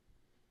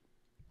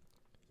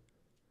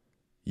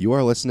You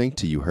are listening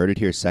to You Heard It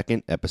Here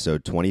Second,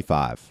 episode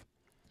 25.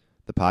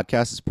 The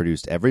podcast is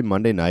produced every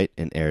Monday night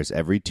and airs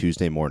every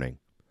Tuesday morning.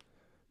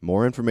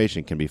 More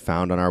information can be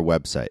found on our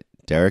website,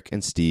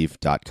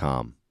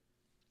 derekandsteve.com.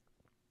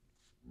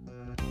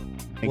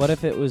 What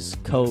if it was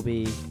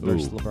Kobe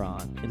versus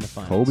LeBron in the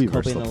finals? Kobe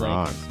versus and the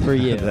LeBron. Lakers. For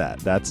you.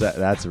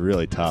 That's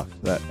really tough.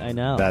 I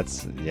know.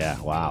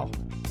 Wow.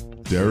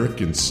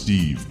 Derek and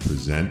Steve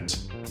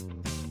present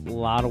A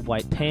lot of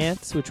white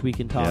pants, which we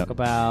can talk Yep.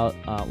 about.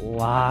 A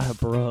lot of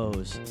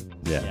bros.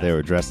 Yeah, Yeah. they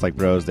were dressed like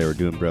bros. They were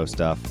doing bro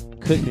stuff.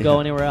 Couldn't go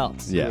anywhere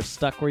else. Yeah. You were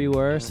stuck where you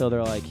were, so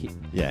they're like,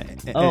 Yeah.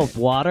 oh,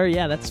 water?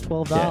 Yeah, that's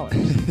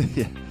 $12.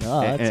 Yeah. Oh,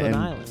 that's an And-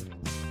 island.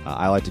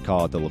 I like to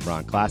call it the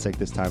LeBron Classic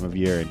this time of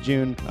year in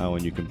June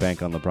when you can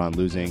bank on LeBron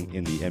losing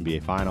in the NBA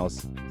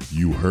Finals.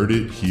 You Heard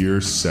It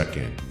Here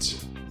Second.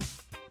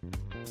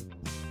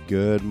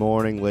 Good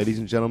morning, ladies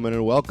and gentlemen,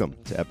 and welcome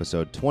to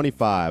episode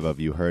 25 of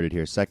You Heard It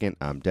Here Second.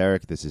 I'm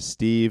Derek. This is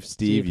Steve.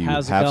 Steve, you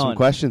how's it have some going?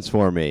 questions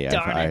for me,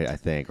 Darn it. I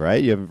think,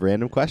 right? You have a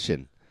random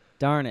question.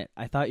 Darn it.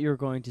 I thought you were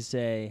going to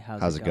say,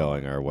 How's it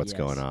going, or what's Yes.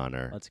 going on,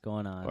 or What's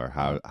going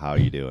on? how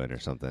you doing, or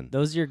something.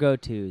 Those are your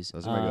go-tos.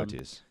 Those are my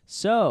go-tos.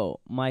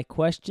 So, my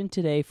question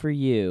today for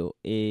you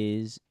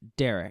is,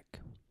 Derek,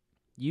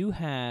 you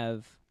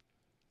have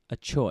a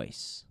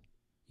choice.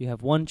 You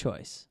have one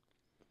choice.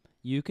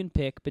 You can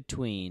pick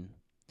between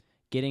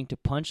getting to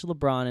punch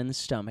LeBron in the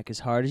stomach as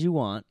hard as you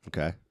want,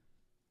 Okay.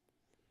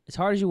 as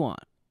hard as you want,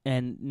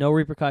 and no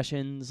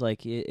repercussions.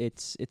 Like,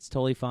 it's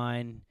totally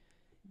fine.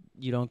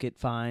 You don't get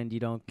fined. You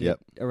don't get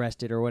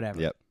arrested or whatever.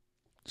 Yep.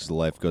 Just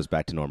life goes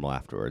back to normal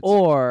afterwards.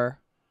 Or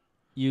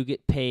you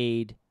get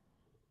paid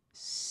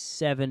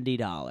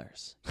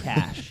 $70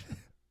 cash.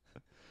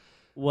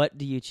 What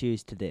do you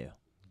choose to do?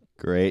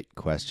 Great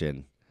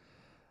question.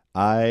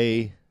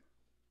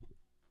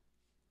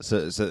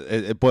 So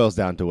it boils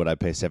down to what I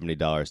pay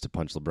 $70 to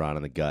punch LeBron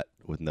in the gut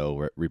with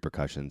no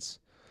repercussions.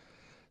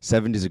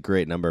 70 is a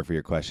great number for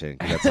your question,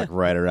 'cause that's like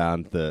right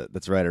around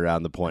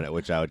the point at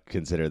which I would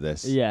consider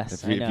this.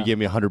 Yes, If you gave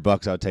me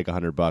 $100, I would take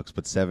 $100,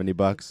 but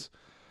 $70,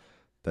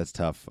 that's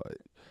tough.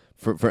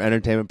 For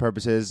entertainment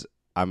purposes,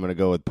 I'm gonna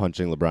go with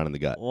punching LeBron in the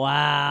gut.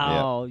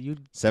 Wow,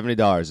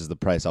 $70 is the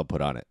price I'll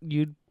put on it.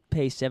 you'd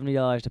pay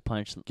 $70 to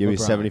punch Give me LeBron.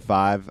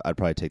 75, I'd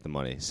probably take the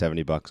money.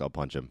 $70, I'll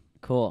punch him.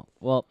 Cool.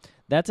 Well,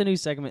 that's a new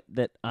segment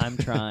that I'm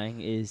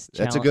trying. Is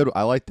That's a good.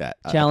 I like that.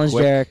 challenge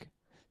Quick- Derek.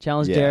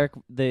 Challenge Yeah. Derek.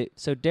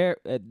 Derek.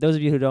 Those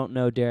of you who don't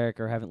know Derek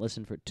or haven't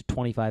listened to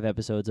 25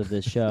 episodes of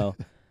this show,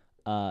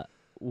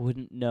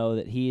 wouldn't know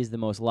that he is the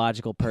most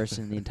logical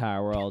person in the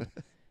entire world,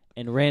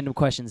 and random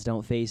questions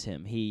don't faze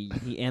him.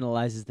 He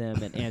analyzes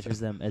them and answers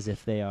them as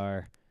if they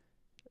are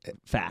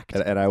fact.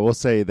 And I will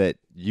say that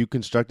you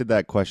constructed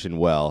that question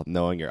well,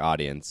 knowing your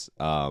audience.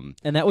 And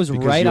that was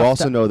Because right you off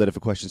also the- know that if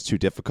a question's too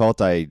difficult,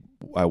 I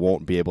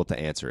won't be able to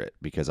answer it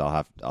because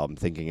I'm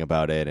thinking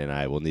about it and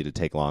I will need to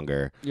take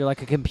longer. You're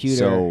like a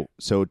computer.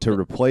 So to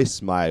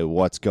replace my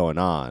what's going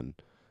on,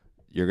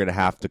 you're gonna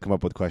have to come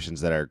up with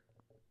questions that are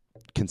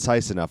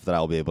concise enough that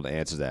I'll be able to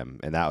answer them,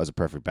 and that was a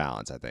perfect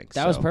balance, I think.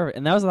 That was perfect,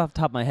 and that was off the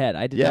top of my head.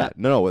 I did Yeah, not.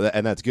 no,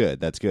 and that's good.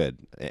 That's good,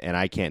 and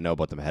I can't know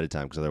about them ahead of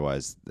time because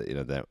otherwise,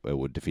 that it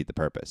would defeat the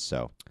purpose.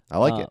 So I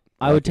like it.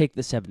 I would take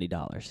the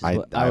 $70.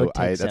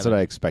 That's what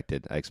I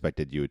expected. I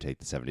expected you would take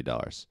the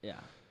 $70. Yeah.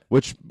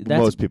 Which That's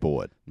most people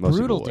would. Most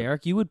Brutal, people would.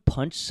 Derek. You would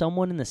punch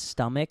someone in the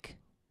stomach.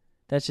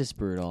 That's just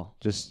brutal.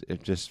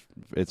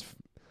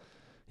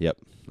 Yep.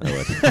 I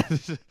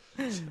would.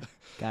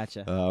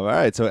 Gotcha. All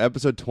right. So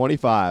episode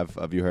 25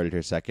 of You Heard It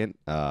Here Second.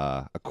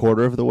 A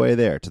quarter of the way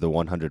there to the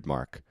 100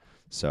 mark.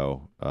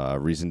 So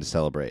reason to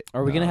celebrate.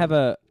 Are we gonna have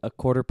a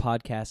quarter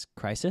podcast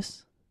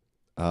crisis?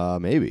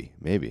 Maybe.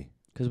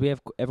 Because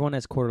everyone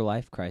has quarter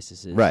life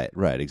crises. Right.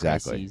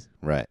 Exactly. Crises.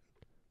 Right.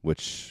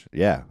 Which,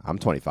 yeah, I'm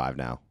 25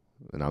 now,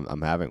 and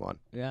I'm having one.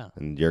 Yeah.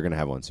 And you're gonna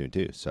have one soon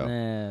too. So.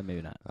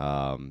 Maybe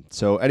not.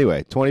 So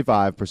anyway,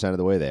 25% of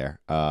the way there.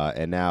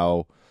 And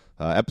now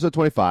episode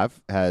 25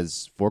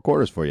 has 4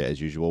 quarters for you, as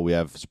usual. We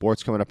have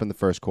sports coming up in the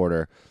first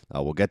quarter.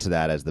 We'll get to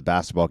that as the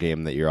basketball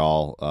game that you're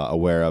all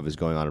aware of is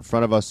going on in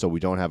front of us, so we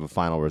don't have a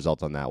final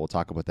result on that. We'll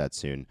talk about that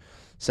soon.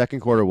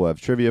 Second quarter, we'll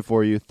have trivia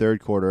for you. Third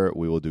quarter,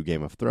 we will do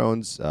Game of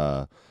Thrones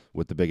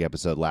with the big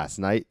episode last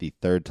night, the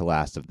third to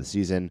last of the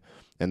season.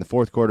 And the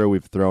fourth quarter,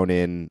 we've thrown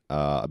in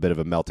a bit of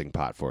a melting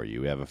pot for you.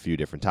 We have a few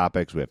different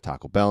topics. We have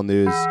Taco Bell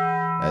news,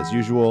 as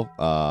usual,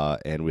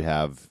 and we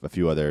have a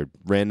few other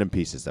random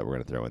pieces that we're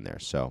going to throw in there.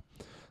 So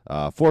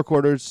 4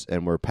 quarters,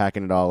 and we're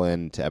packing it all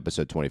in to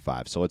episode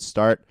 25. So let's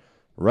start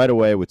right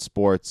away with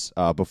sports.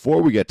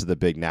 Before we get to the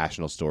big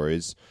national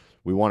stories,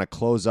 we want to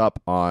close up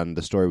on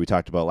the story we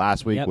talked about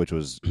last week, which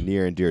was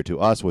near and dear to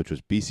us, which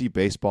was BC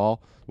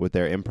Baseball with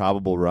their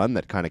improbable run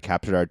that kind of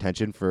captured our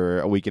attention for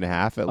a week and a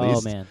half at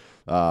least.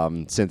 Oh,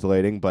 man.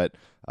 Scintillating, but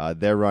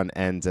their run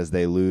ends as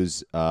they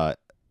lose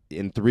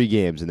in 3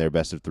 games in their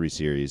best of 3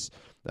 series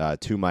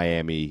to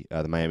Miami,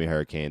 the Miami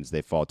Hurricanes.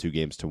 They fall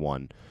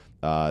 2-1.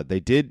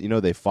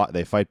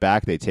 They fight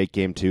back. They take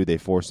game 2. They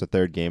force the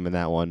third game in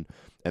that one.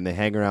 and they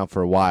hang around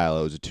for a while.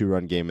 It was a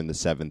 2-run game in the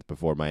 7th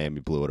before Miami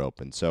blew it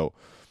open. So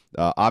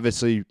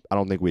obviously, I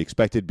don't think we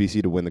expected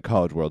BC to win the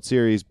College World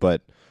Series,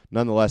 but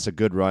nonetheless, a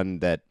good run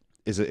that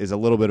is a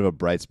little bit of a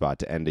bright spot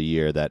to end a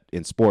year that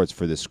in sports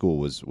for this school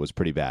was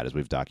pretty bad, as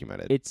we've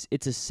documented.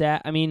 It's a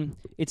sad. I mean,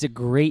 it's a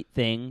great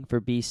thing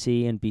for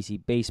BC and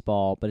BC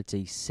baseball, but it's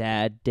a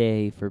sad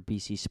day for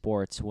BC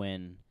sports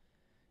when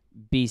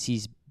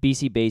BC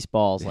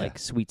baseball's like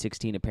Sweet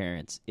 16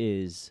 appearance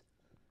is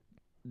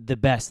the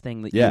best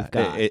thing that you've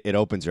got. It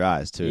opens your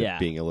eyes to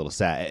being a little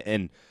sad,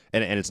 and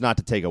it's not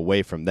to take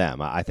away from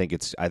them. I think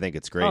it's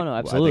great. Oh no,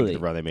 absolutely! I think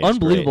the run they made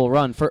unbelievable is great.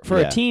 run for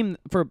a team.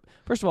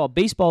 First of all,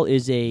 baseball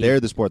is they're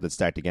the sport that's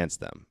stacked against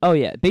them. Oh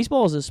yeah,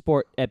 baseball is a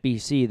sport at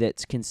BC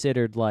that's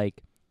considered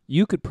like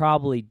you could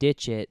probably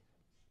ditch it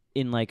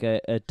in like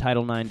a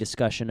Title IX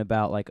discussion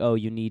about like, oh,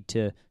 you need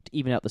to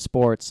even out the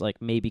sports,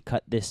 like maybe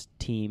cut this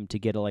team to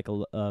get a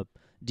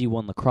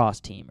D1 lacrosse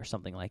team or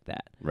something like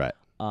that. Right.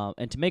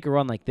 And to make a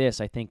run like this,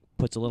 I think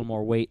puts a little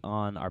more weight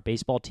on our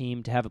baseball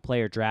team. To have a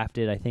player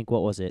drafted, I think,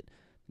 what was it?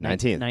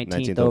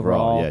 19th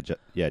overall.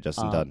 Yeah,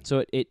 Justin Dunn.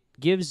 So it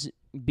gives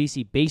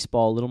BC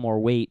baseball a little more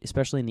weight,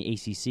 especially in the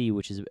ACC,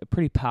 which is a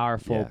pretty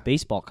powerful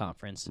baseball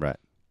conference. Right.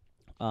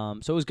 So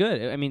it was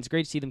good. I mean, it's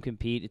great to see them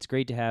compete. It's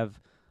great to have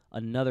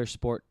another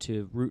sport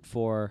to root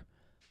for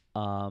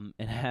and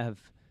have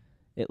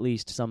at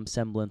least some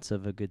semblance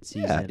of a good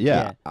season.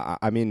 Yeah.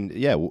 I mean,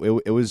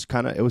 it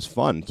was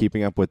fun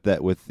keeping up with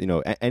that. With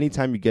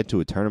anytime you get to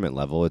a tournament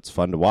level, it's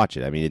fun to watch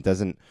it. I mean, it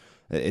doesn't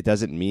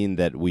mean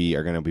that we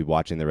are going to be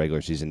watching the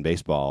regular season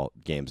baseball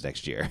games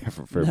next year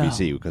for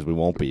BC, because we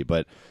won't be.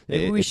 But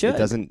maybe we should. It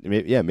doesn't.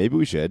 Maybe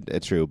we should.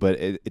 It's true, but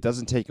it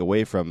doesn't take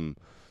away from.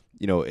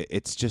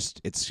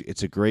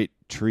 It's a great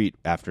treat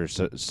after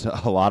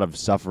a lot of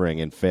suffering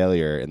and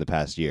failure in the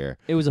past year.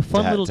 It was a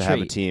fun little treat to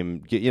have a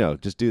team,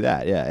 just do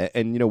that. Yeah,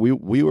 and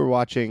we were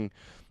watching.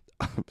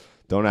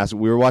 Don't ask.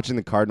 We were watching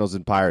the Cardinals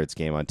and Pirates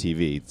game on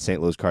TV.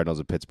 St. Louis Cardinals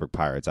and Pittsburgh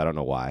Pirates. I don't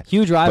know why.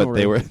 Huge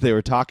rivalry. But they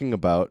were talking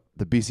about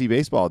the BC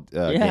baseball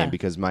game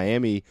because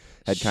Miami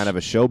had kind of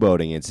a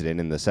showboating incident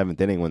in the 7th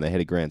inning when they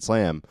hit a grand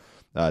slam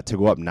to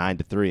go up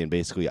 9-3 and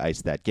basically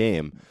ice that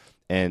game.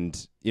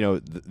 And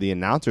the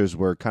announcers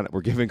were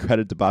giving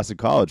credit to Boston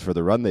College for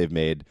the run they've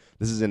made.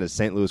 This is in a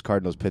St. Louis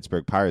Cardinals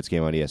Pittsburgh Pirates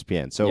game on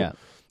ESPN. So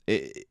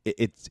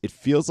it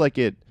feels like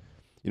it.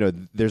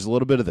 There's a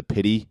little bit of the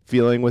pity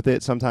feeling with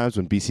it sometimes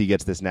when BC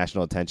gets this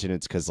national attention.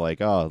 It's because like,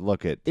 oh,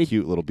 look at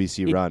cute little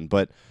BC run,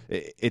 but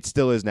it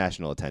still is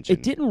national attention.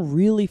 It didn't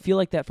really feel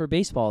like that for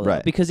baseball,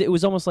 though, because it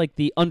was almost like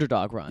the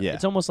underdog run. Yeah.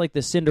 It's almost like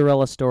the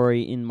Cinderella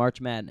story in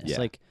March Madness. Yeah.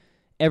 Like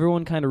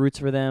everyone kind of roots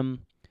for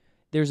them.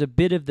 There's a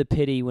bit of the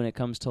pity when it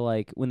comes to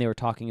like when they were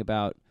talking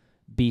about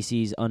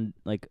BC's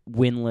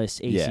winless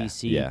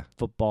ACC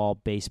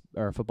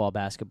football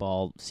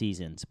basketball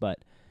seasons, but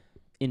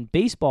in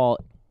baseball,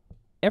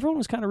 everyone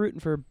was kind of rooting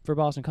for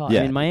Boston College.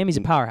 Yeah. I mean, Miami's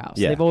a powerhouse.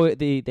 Yeah.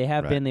 They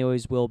have been, they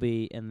always will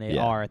be, and they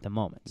are at the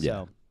moment.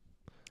 Yeah.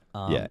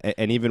 So,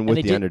 and even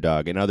with the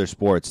underdog in other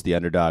sports, the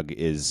underdog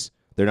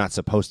they're not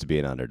supposed to be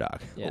an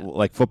underdog. Yeah.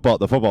 Like football,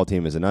 the football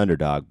team is an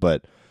underdog,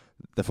 but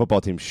the football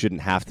team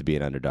shouldn't have to be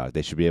an underdog.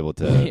 They should be able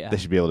to. They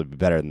should be able to be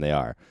better than they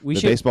are. The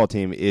baseball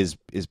team is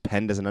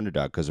penned as an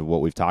underdog because of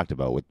what we've talked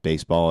about with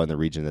baseball and the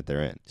region that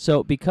they're in.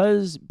 So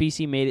because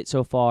BC made it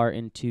so far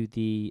into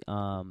the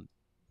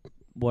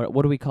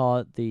what do we call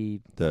it? The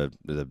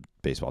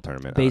baseball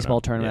tournament. Baseball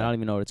tournament. I don't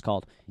even know what it's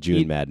called.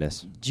 June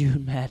Madness.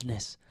 June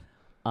Madness.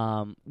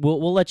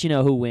 We'll let you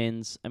know who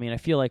wins. I mean, I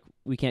feel like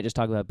we can't just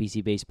talk about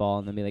BC baseball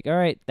and then be like, all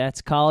right,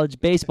 that's college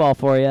baseball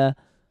for you.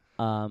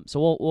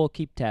 So we'll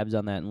keep tabs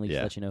on that and at least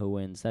let you know who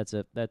wins. That's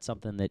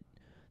something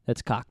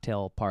that's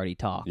cocktail party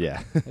talk.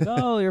 Yeah. Like,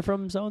 oh, you're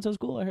from so and so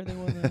school. I heard they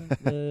won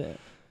the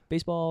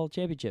baseball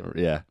championship.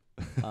 Yeah.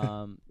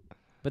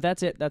 But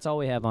that's it. That's all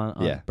we have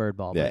on bird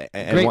ball. Yeah.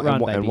 Great run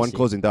by BC. And one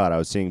closing thought: I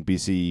was seeing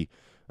BC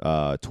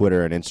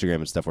Twitter and Instagram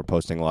and stuff were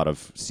posting a lot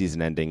of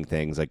season-ending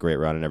things like great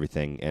run and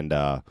everything, and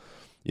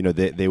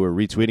they were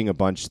retweeting a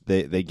bunch.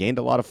 They gained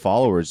a lot of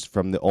followers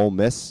from the Ole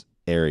Miss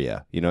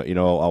area. A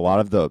lot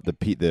of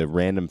the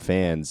random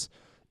fans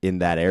in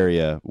that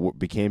area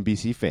became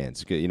BC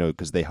fans.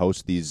 Because they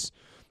host these.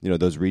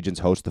 Those regions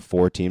host the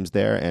 4 teams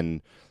there,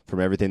 and from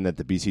everything that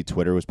the BC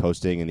Twitter was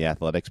posting and the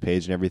athletics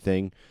page and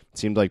everything, it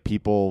seemed like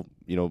people,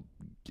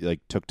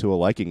 took to a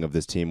liking of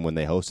this team when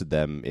they hosted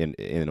them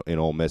in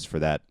Ole Miss for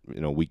that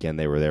weekend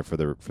they were there for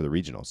the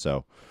regional.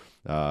 So,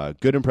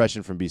 good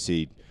impression from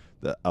BC.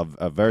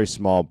 A very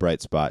small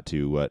bright spot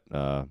to what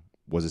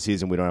was a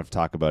season we don't have to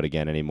talk about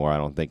again anymore. I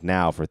don't think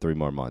now for 3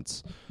 more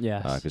months.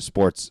 Yeah, because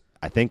sports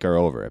I think are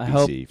over at BC. I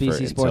hope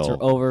BC sports are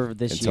over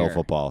this year until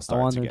football starts.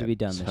 I want them again. To be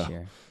done this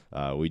year.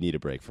 We need a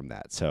break from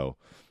that. So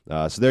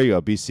there you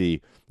go,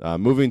 BC.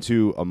 Moving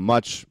to a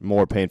much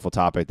more painful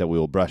topic that we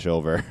will brush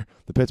over.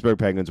 The Pittsburgh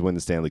Penguins win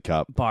the Stanley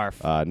Cup.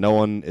 Barf. No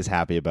one is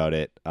happy about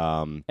it.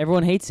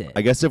 Everyone hates it.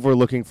 I guess if we're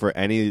looking for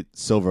any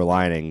silver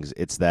linings,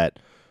 it's that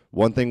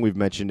one thing we've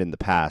mentioned in the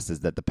past is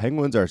that the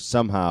Penguins are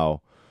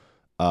somehow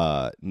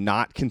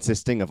not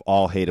consisting of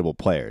all hateable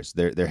players.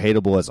 They're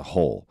hateable as a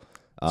whole.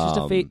 It's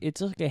just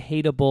it's like a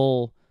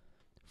hateable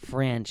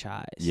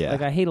franchise. Yeah.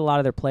 Like I hate a lot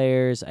of their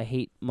players. I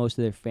hate most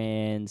of their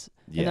fans.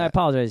 Yeah. And I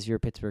apologize if you're a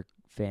Pittsburgh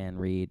fan,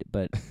 Reed,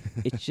 but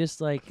it's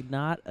just like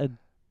not a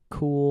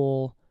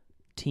cool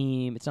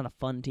team. It's not a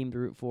fun team to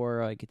root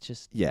for. Like it's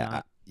just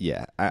not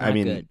I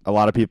mean, good. a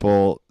lot of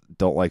people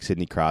don't like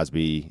Sidney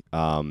Crosby.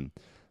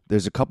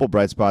 There's a couple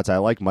bright spots. I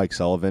like Mike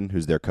Sullivan,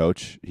 who's their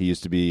coach. He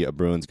used to be a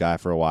Bruins guy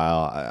for a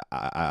while.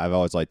 I've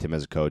always liked him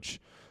as a coach.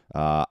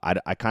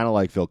 I kind of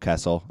like Phil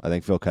Kessel. I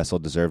think Phil Kessel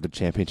deserved a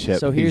championship.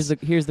 So here's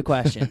the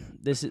question.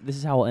 This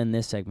is how we'll end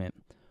this segment.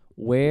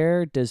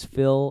 Where does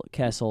Phil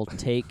Kessel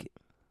take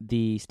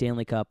the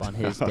Stanley Cup on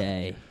his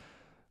day?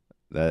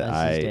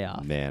 His day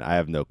off. Man, I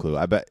have no clue.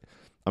 I bet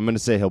I'm going to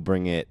say he'll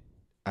bring it.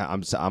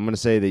 I'm going to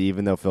say that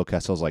even though Phil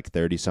Kessel's like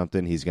 30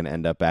 something, he's going to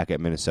end up back at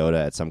Minnesota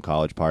at some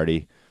college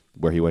party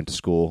where he went to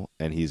school,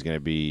 and he's going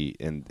to be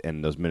and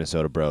those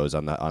Minnesota bros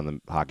on the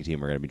hockey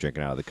team are going to be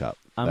drinking out of the cup.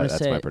 That's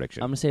my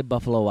prediction. I'm going to say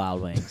Buffalo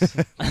Wild Wings.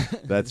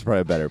 That's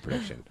probably a better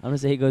prediction. I'm going to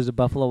say he goes to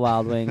Buffalo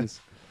Wild Wings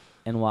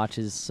and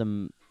watches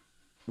some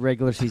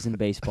regular season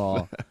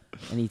baseball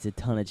and eats a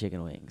ton of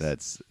chicken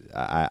wings.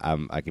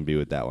 I can be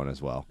with that one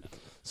as well.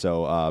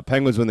 So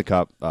Penguins win the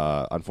cup.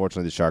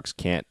 Unfortunately, the Sharks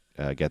can't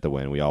get the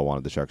win. We all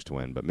wanted the Sharks to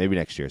win, but maybe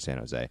next year, San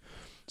Jose.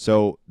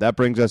 So that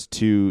brings us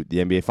to the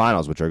NBA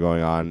Finals, which are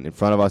going on in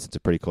front of us. It's a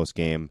pretty close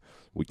game.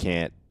 We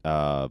can't,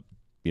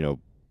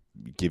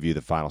 give you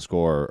the final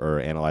score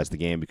or analyze the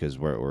game because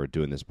we're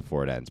doing this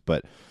before it ends.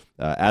 But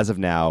as of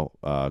now,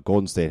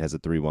 Golden State has a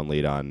 3-1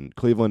 lead on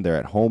Cleveland. They're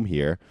at home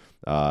here.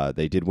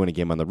 They did win a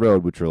game on the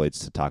road, which relates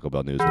to Taco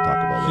Bell news. We'll talk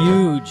about later.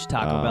 Huge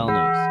Taco Bell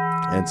news.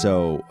 And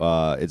so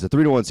it's a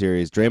 3-1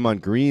 series. Draymond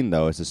Green,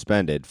 though, is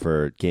suspended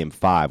for Game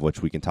 5,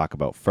 which we can talk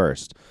about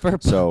first.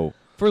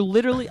 For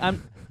literally,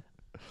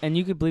 and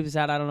you could believe this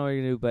out. I don't know what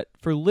you're gonna do, but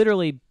for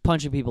literally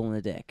punching people in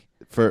the dick,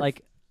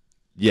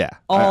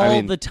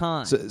 all the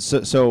time.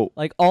 So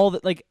like all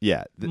the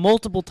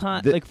multiple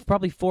times, like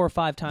probably 4 or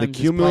 5 times.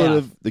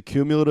 The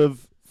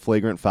cumulative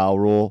flagrant foul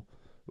rule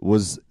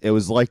was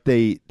like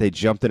they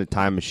jumped in a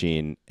time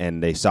machine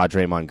and they saw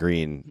Draymond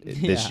Green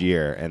this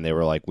year and they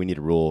were like, we need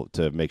a rule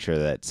to make sure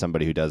that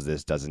somebody who does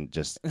this doesn't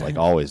just like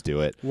always do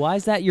it. Why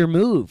is that your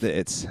move? I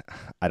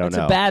don't know. It's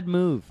a bad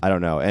move. I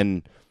don't know.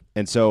 And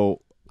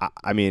so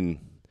I mean.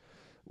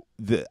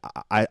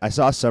 I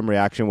saw some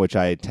reaction, which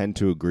I tend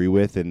to agree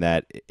with, in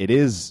that it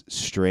is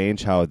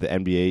strange how the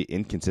NBA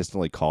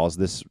inconsistently calls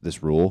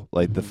this rule.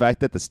 Like the fact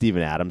that the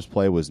Steven Adams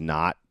play was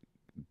not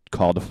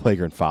called a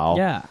flagrant foul,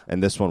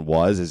 and this one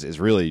is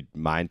really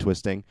mind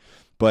twisting.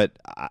 But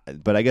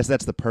I guess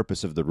that's the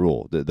purpose of the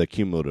rule, the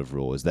cumulative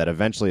rule, is that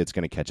eventually it's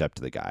going to catch up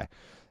to the guy.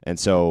 And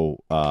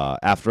so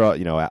after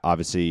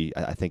obviously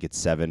I think it's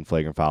 7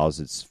 flagrant fouls.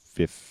 It's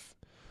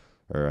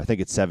I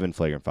think it's 7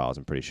 flagrant fouls,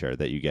 I'm pretty sure,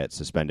 that you get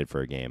suspended for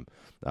a game.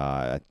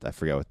 I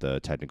forget what the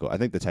technical... I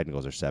think the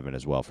technicals are 7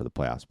 as well for the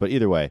playoffs. But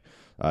either way,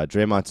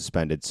 Draymond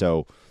suspended.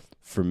 So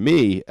for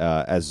me,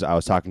 as I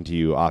was talking to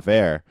you off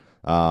air,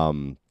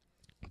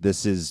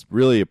 this is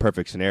really a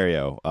perfect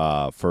scenario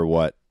for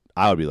what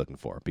I would be looking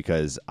for,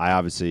 because I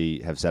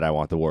obviously have said I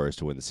want the Warriors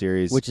to win the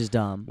series. Which is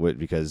dumb.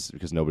 Because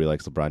nobody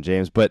likes LeBron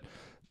James. But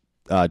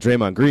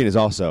Draymond Green is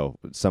also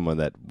someone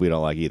that we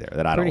don't like either,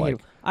 that I don't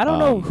like. I don't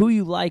know who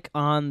you like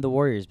on the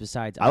Warriors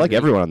besides I like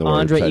everyone on the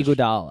Warriors. Andre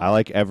Iguodala. I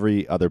like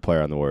every other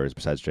player on the Warriors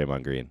besides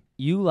Draymond Green.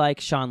 You like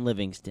Sean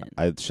Livingston.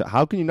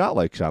 How can you not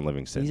like Sean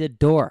Livingston? He's a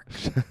dork.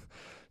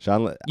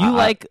 You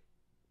like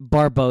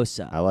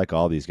Barbosa. I like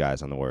all these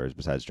guys on the Warriors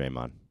besize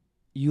Draymond.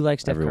 You like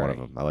Steph Curry. Every one of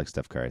them. I like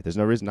Steph Curry. There's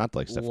no reason not to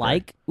like Steph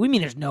Curry. We mean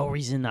there's no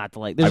reason not to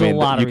like. There's a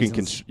lot of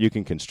reasons. You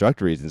can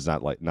construct reasons not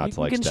to like Steph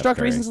Curry. You can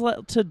construct reasons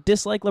to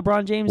dislike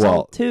LeBron James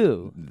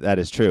too. That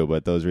is true,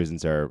 but those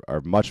reasons are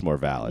much more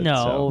valid.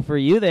 No, for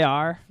you they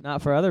are,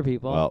 not for other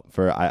people. Well,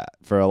 for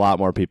a lot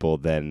more people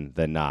than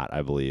not,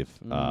 I believe.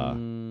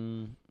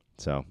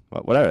 So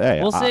whatever.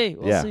 Hey, we'll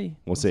see.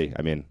 We'll see.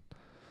 I mean,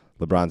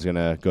 LeBron's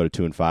gonna go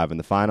to 2-5 in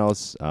the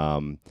finals.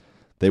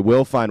 They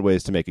will find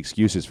ways to make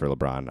excuses for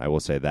LeBron. I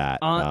will say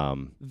that.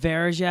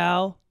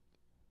 Varejao,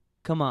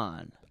 come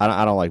on.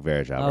 I don't like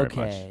Varejao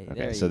very much.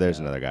 Okay, so there's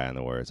another guy on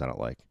the Warriors I don't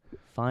like.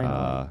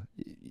 Finally.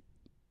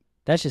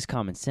 That's just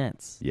common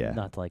sense. Yeah.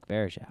 Not to like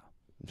Varejao.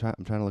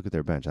 I'm trying to look at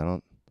their bench. I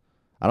don't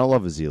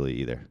love Azili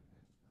either.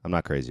 I'm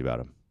not crazy about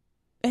him.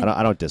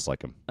 I don't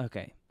dislike him.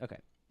 Okay.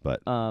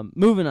 But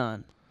moving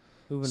on.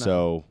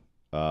 So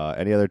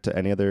any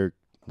other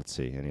let's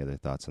see, any other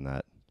thoughts on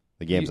that?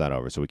 The game's not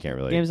over, so we can't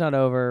really... Game's not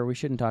over. We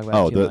shouldn't talk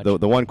about it too much.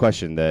 The one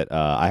question that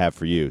I have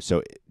for you.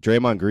 So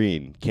Draymond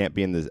Green can't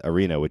be in the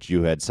arena, which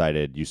you had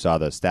cited. You saw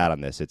the stat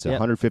on this. It's a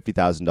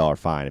 $150,000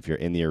 fine if you're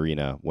in the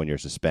arena when you're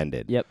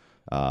suspended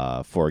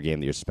for a game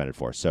that you're suspended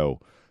for. So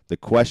the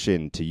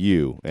question to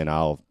you, and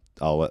I'll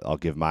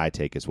give my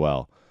take as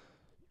well.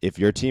 If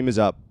your team is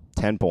up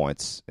 10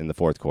 points in the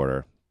fourth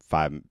quarter,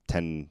 8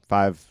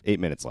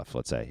 minutes left,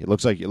 let's say. It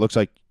looks like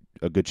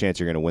a good chance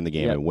you're going to win the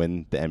game and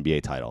win the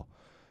NBA title.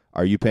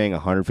 Are you paying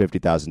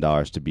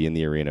 $150,000 to be in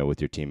the arena with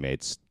your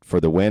teammates for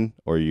the win,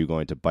 or are you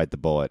going to bite the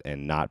bullet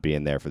and not be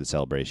in there for the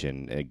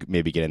celebration and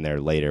maybe get in there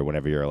later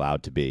whenever you're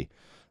allowed to be,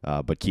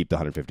 but keep the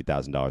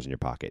 $150,000 in your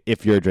pocket?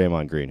 If you're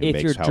Draymond Green, who if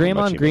makes you're however much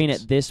Draymond he Green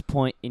makes. at this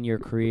point in your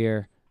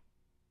career,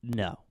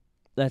 no,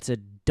 that's a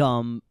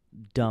dumb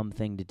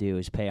thing to do.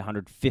 Is pay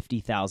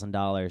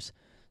 $150,000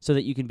 so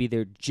that you can be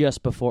there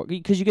just before,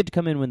 because you get to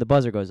come in when the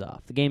buzzer goes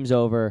off. The game's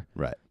over.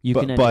 Right. You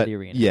can enter the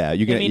arena. Yeah,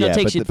 you can. I mean, it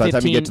takes you by the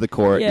time you 15 get to the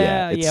court,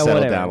 it's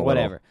settled down a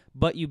whatever. little.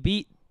 But you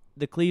beat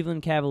the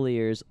Cleveland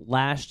Cavaliers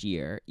last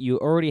year. You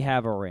already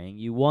have a ring.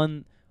 You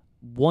won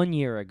 1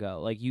 year ago.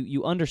 Like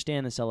you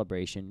understand the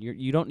celebration.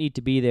 You don't need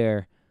to be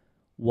there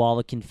while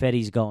the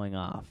confetti's going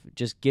off.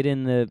 Just get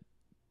in the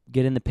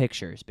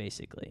pictures,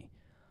 basically.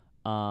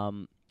 I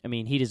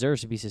mean, he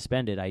deserves to be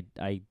suspended.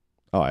 I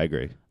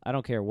agree. I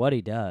don't care what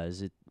he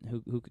does.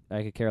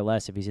 I could care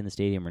less if he's in the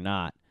stadium or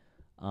not,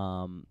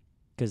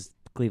 because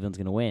Cleveland's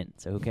going to win.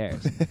 So who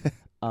cares?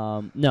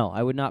 No,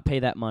 I would not pay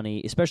that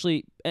money.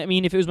 Especially, I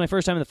mean, if it was my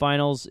first time in the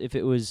finals, if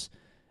it was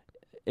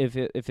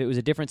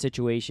a different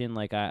situation,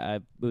 like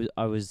I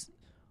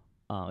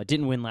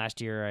didn't win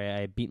last year.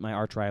 I beat my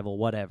arch rival.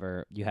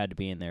 Whatever, you had to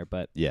be in there.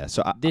 But yeah,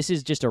 so this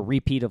is just a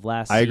repeat of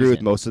last. I agree with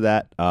season. most of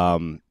that.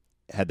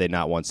 Had they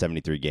not won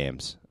 73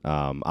 games,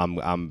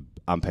 I'm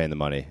paying the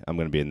money. I'm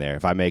going to be in there.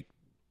 If I make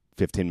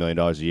 $15 million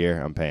a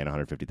year, I'm paying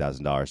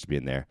 $150,000 to be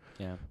in there.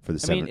 Yeah. For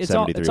the I mean,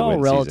 73 it's all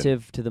win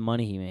relative season. to the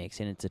money he makes,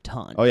 and it's a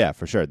ton. Oh yeah,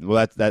 for sure.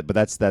 Well,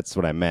 that's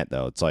what I meant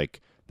though. It's like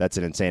that's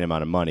an insane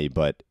amount of money,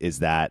 but is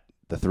that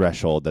the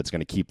threshold that's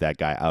going to keep that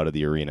guy out of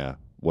the arena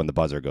when the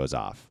buzzer goes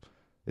off?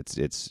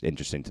 It's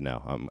interesting to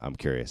know. I'm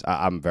curious.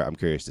 I'm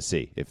curious to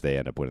see if they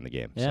end up winning the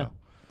game. Yeah. So.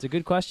 It's a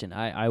good question.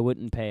 I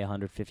wouldn't pay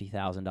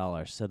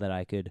 $150,000 so that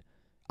I could.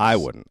 I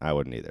wouldn't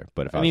either.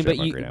 But if I was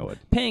Draymond Green, I would.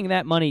 Paying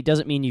that money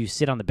doesn't mean you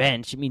sit on the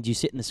bench. It means you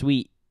sit in the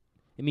suite.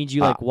 It means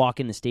you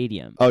walk in the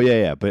stadium. Oh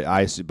yeah. But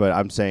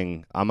I'm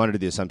saying I'm under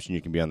the assumption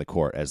you can be on the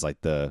court as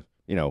like the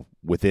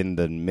within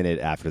the minute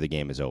after the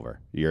game is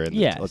over. You're in.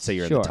 Let's say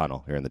you're in the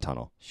tunnel. You're in the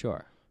tunnel.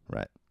 Sure.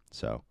 Right.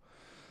 So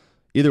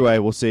either way,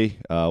 we'll see.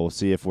 We'll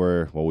see if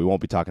we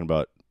won't be talking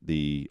about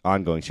the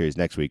ongoing series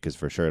next week because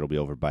for sure it'll be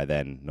over by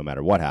then, no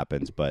matter what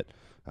happens. But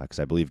because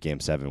I believe Game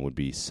 7 would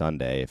be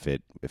Sunday if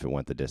it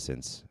went the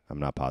distance. I'm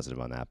not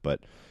positive on that, but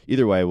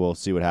either way, we'll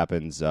see what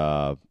happens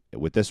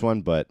with this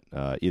one. But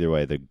either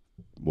way, the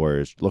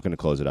Warriors looking to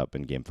close it up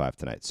in Game 5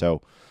 tonight.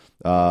 So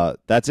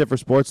that's it for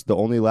sports. The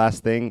only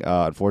last thing,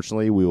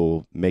 unfortunately, we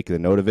will make the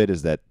note of it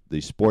is that the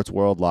sports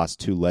world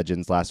lost two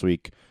legends last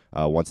week.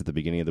 Once at the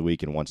beginning of the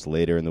week and once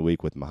later in the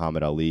week with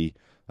Muhammad Ali.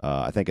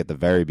 I think at the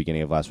very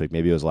beginning of last week,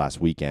 maybe it was last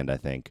weekend, I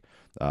think,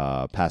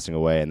 passing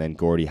away, and then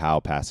Gordie Howe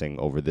passing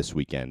over this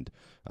weekend.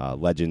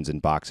 Legends in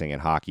boxing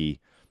and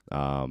hockey.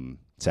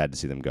 Sad to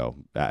see them go.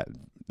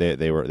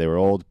 They were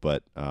old,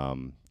 but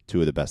two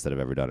of the best that have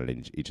ever done it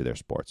in each of their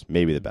sports.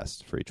 Maybe the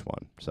best for each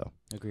one. So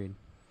Agreed.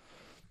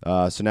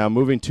 So now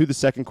moving to the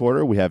second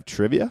quarter, we have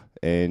trivia,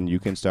 and you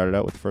can start it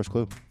out with the first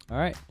clue. All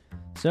right.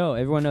 So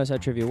everyone knows how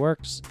trivia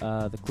works.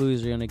 The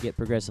clues are going to get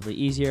progressively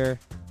easier.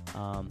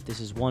 This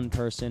is one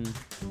person,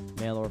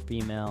 male or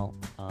female.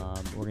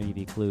 We're going to give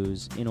you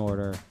clues in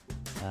order.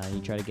 You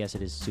try to guess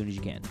it as soon as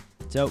you can.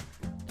 So,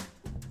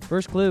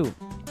 first clue.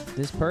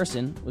 This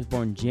person was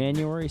born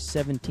January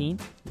 17th,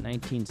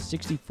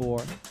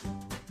 1964.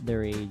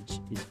 Their age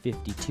is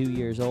 52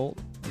 years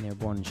old, and they were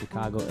born in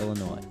Chicago,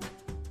 Illinois.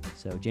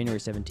 So, January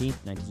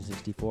 17th,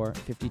 1964,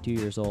 52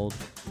 years old,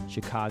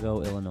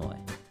 Chicago, Illinois.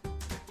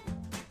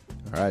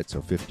 All right,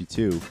 so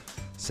 52.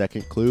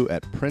 Second clue,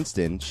 at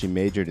Princeton, she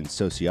majored in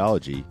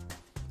sociology,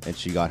 and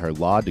she got her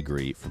law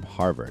degree from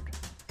Harvard.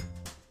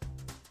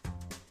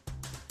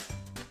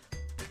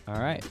 All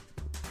right.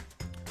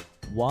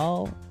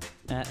 While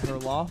at her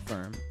law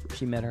firm,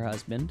 she met her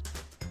husband,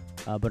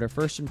 but her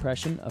first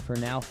impression of her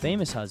now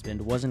famous husband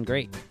wasn't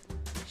great.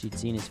 She'd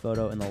seen his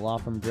photo in the law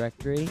firm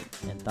directory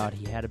and thought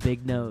he had a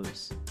big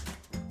nose.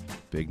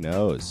 Big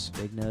nose.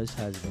 Big-nosed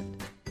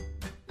husband.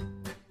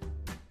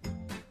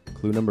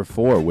 Clue number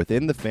 4.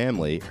 Within the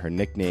family, her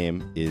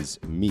nickname is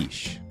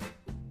Mish.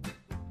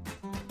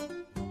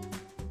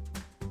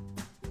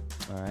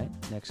 All right,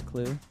 next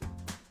clue.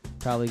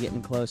 Probably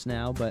getting close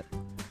now, but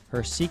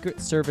her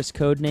Secret Service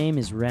code name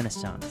is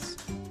Renaissance.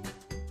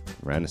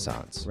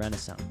 Renaissance.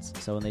 Renaissance.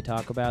 So when they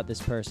talk about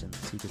this person,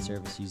 Secret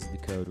Service uses the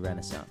code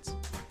Renaissance.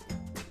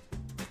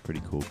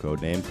 Pretty cool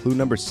code name. Clue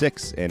number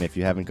 6, and if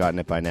you haven't gotten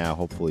it by now,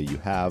 hopefully you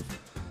have.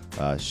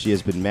 She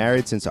has been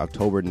married since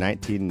October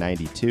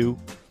 1992,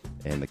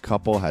 and the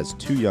couple has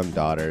 2 young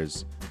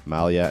daughters,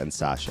 Malia and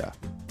Sasha.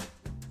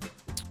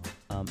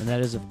 And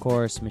that is, of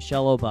course,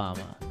 Michelle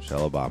Obama.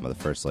 Michelle Obama, the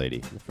First Lady.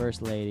 The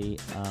First Lady.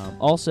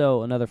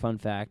 Also, another fun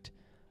fact,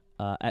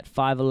 at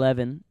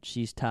 5'11",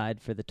 she's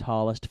tied for the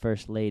tallest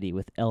First Lady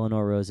with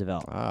Eleanor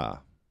Roosevelt.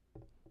 Ah.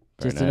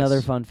 Just nice.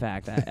 another fun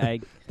fact.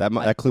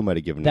 That clue might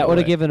have given that it would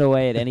away. have given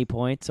away at any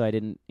point, so I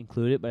didn't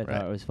include it, but I Right.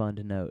 thought it was fun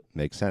to note.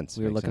 Makes sense.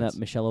 We were Makes looking sense. up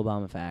Michelle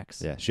Obama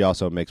facts. Yeah, she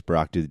also makes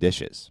Barack do the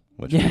dishes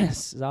which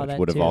Yes, saw that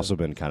would have too. also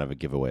been kind of a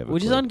giveaway of a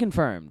Which is clue.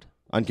 unconfirmed.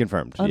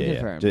 Unconfirmed.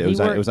 Unconfirmed. Yeah. It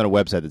He was on a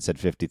website that said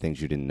 50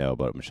 things you didn't know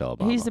about Michelle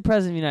Obama. He's the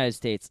president of the United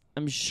States.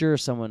 I'm sure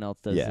someone else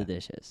does Yeah. the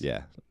dishes.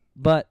 Yeah.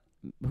 But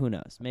who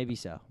knows? Maybe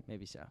so.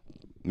 Maybe so.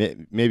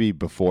 Maybe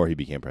before he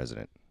became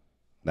president.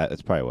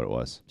 That's probably what it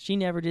was. She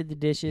never did the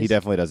dishes. He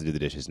definitely doesn't do the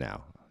dishes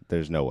now.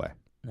 There's no way.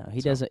 No,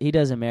 he does. He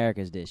does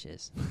America's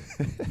dishes.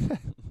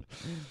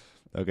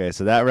 Okay,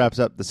 so that wraps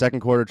up the second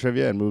quarter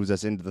trivia and moves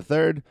us into the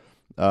third,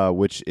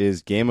 which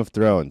is Game of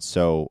Thrones.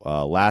 So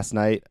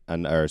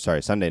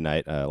Sunday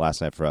night,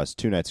 last night for us,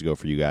 2 nights ago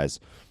for you guys,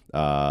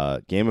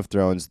 Game of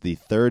Thrones, the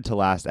third to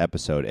last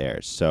episode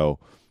airs. So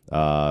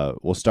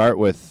we'll start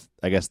with,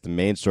 I guess, the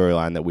main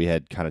storyline that we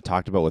had kind of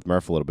talked about with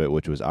Murph a little bit,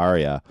 which was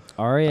Arya.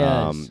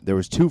 Arya. There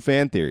was 2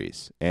 fan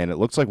theories, and it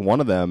looks like one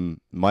of them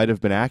might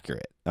have been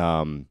accurate.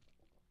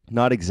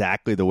 Not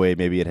exactly the way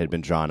maybe it had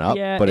been drawn up,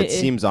 Yeah, but it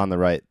seems on the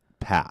right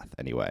path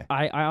anyway.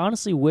 I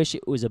honestly wish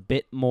it was a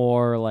bit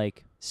more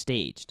like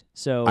staged.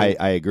 So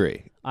I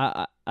agree.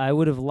 I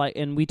would have liked,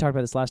 and we talked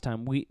about this last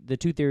time. The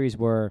 2 theories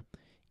were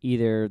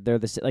either they're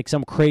like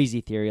some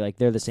crazy theory, like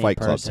they're the same Fight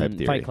Club person. type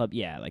theory. Fight Club,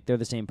 yeah, like they're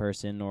the same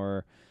person,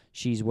 or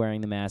she's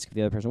wearing the mask of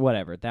the other person.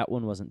 Whatever. That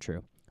one wasn't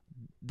true.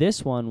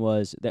 This one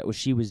was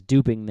she was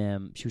duping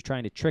them. She was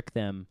trying to trick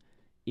them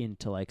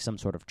into like some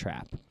sort of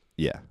trap.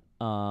 Yeah.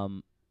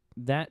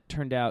 That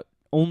turned out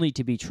only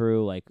to be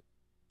true, like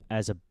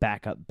as a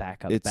backup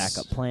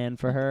plan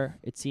for her.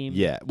 It seemed.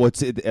 Yeah. Well,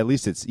 at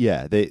least it's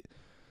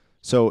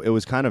So it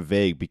was kind of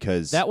vague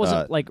because That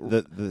wasn't like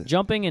the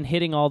jumping and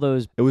hitting all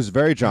those. It was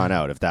very drawn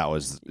out. If that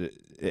was,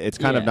 it's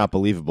kind of not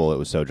believable. It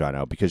was so drawn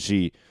out because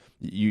you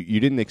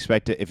didn't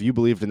expect it. If you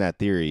believed in that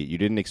theory, you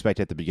didn't expect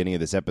at the beginning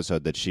of this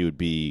episode that she would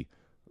be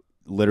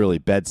literally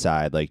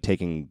bedside, like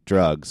taking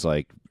drugs.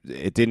 Like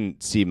it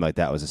didn't seem like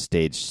that was a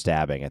staged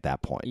stabbing at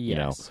that point.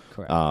 Yes,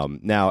 correct.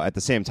 Now at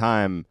the same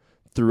time,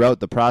 throughout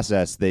the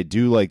process, they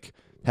do like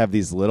have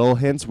these little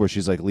hints where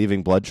she's like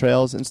leaving blood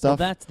trails and stuff.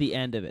 Well, that's the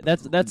end of it.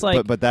 That's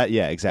like. But that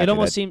exactly. It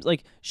almost seems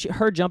like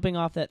her jumping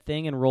off that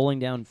thing and rolling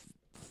down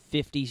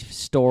 50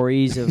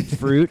 stories of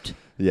fruit.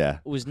 Yeah.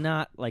 Was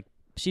not like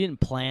she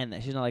didn't plan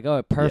that. She's not like,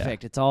 oh,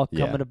 perfect. It's all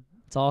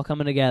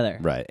coming together.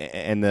 Right.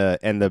 And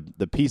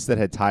the piece that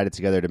had tied it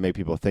together to make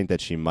people think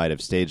that she might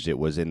have staged it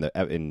was in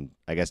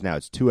I guess now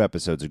it's 2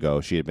 episodes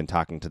ago. She had been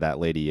talking to that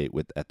lady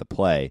at the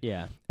play.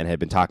 Yeah. And had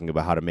been talking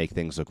about how to make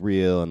things look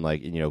real and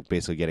like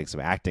basically getting some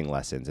acting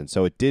lessons. And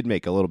so it did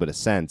make a little bit of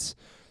sense,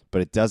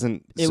 but it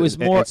doesn't. It was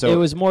more. It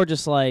was more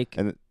just like.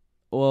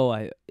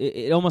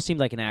 It almost seemed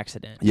like an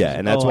accident. Yeah,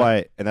 and that's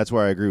why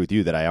I agree with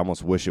you that I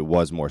almost wish it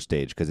was more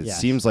staged because it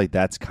seems like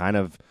that's kind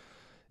of,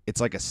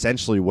 it's like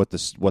essentially what the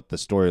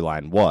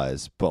storyline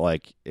was, but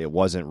like it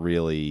wasn't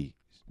really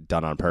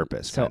done on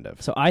purpose, kind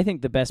of. So I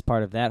think the best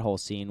part of that whole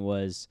scene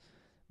was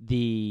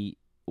the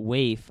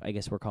waif, I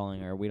guess we're calling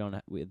her. We don't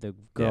the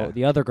girl,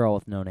 the other girl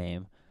with no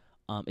name,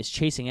 is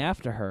chasing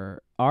after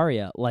her,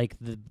 Arya, like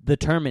the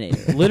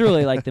Terminator,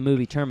 literally like the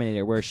movie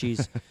Terminator, where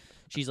she's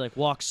like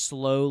walks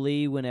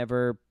slowly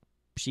whenever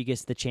she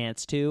gets the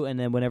chance to, and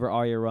then whenever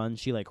Arya runs,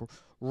 she like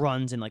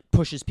runs and like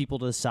pushes people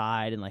to the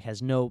side and like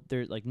has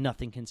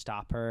nothing can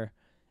stop her.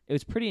 It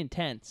was pretty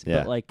intense,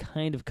 but like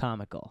kind of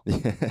comical.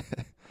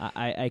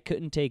 I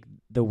couldn't take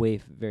the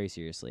waif very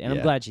seriously, and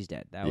I'm glad she's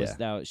dead.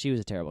 She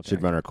was a terrible character.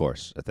 She'd run her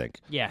course, I think.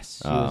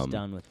 Yes, she was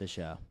done with the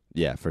show.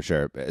 Yeah, for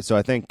sure. So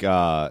I think,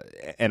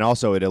 and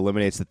also it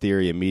eliminates the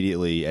theory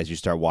immediately as you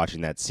start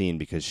watching that scene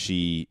because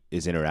she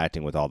is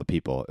interacting with all the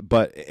people.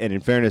 And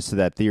in fairness to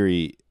that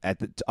theory,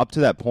 up to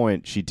that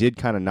point, she did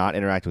kind of not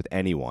interact with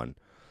anyone,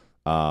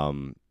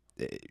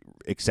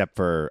 except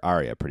for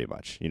Arya, pretty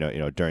much.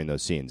 During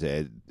those scenes,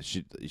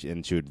 she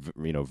would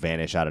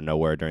vanish out of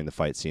nowhere during the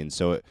fight scenes.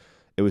 So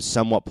it was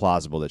somewhat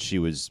plausible that she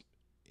was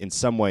in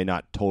some way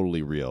not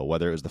totally real,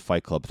 whether it was the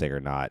Fight Club thing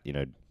or not.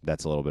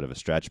 That's a little bit of a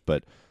stretch,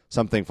 but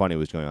something funny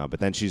was going on.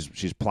 But then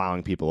she's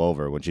plowing people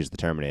over when she's the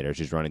Terminator.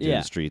 She's running through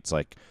the streets,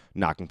 like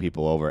knocking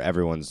people over.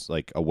 Everyone's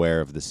like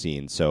aware of the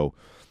scene. So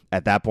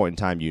at that point in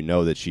time,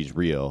 that she's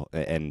real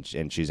and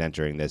she's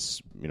entering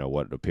this,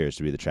 what appears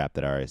to be the trap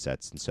that Arya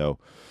sets. And so,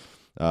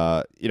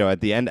 at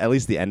the end, at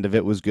least the end of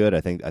it was good.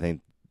 I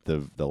think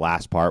the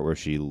last part where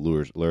she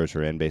lures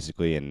her in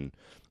basically and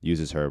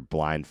uses her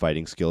blind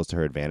fighting skills to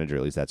her advantage, or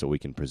at least that's what we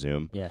can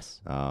presume.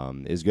 Yes,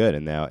 is good.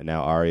 And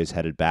now Arya's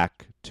headed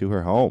back to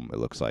her home. It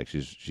looks like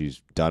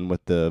she's done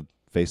with the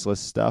faceless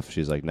stuff.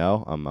 She's like,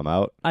 no, I'm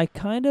out.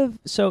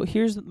 So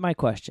here's my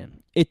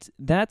question.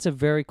 That's a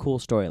very cool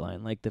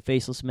storyline, like the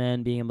faceless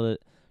men being able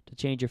to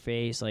change your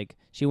face. Like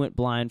she went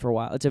blind for a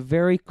while. It's a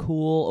very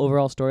cool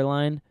overall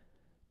storyline.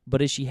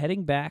 But is she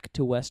heading back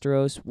to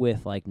Westeros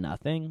with like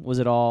nothing? Was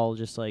it all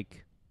just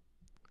like?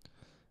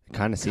 It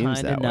kind of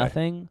seems that way.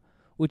 Nothing.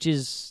 Which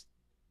is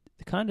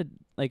kind of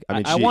like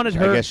I wanted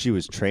her. I guess she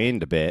was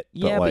trained a bit.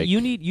 Yeah, but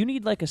you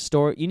need like a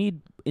story. You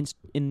need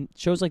in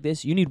shows like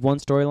this, you need one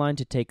storyline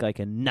to take like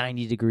a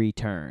 90-degree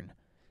turn,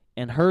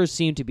 and hers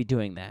seemed to be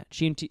doing that.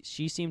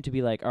 She seemed to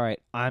be like, all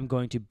right, I'm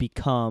going to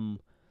become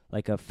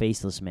like a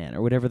faceless man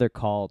or whatever they're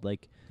called,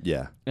 like,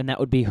 Yeah. and that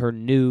would be her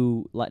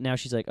new. Now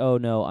she's like, oh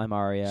no, I'm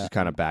Arya. She's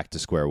kind of back to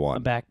square one.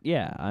 I'm back.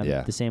 Yeah, I'm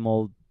Yeah. the same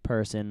old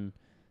person.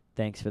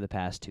 Thanks for the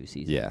past 2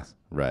 seasons. Yeah.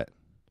 Right.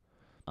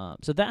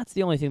 So that's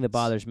the only thing that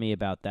bothers me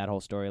about that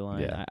whole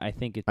storyline. Yeah. I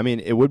think it. I mean,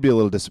 it would be a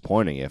little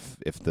disappointing if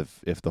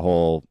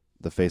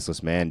the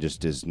faceless man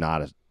just is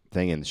not a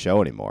thing in the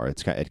show anymore.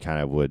 It kind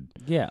of would.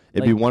 Yeah.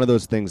 It'd be one of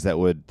those things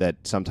that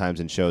sometimes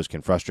in shows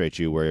can frustrate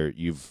you, where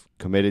you've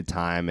committed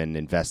time and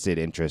invested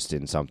interest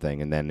in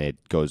something, and then it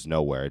goes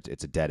nowhere.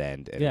 It's a dead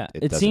end. And yeah.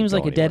 it It doesn't seems go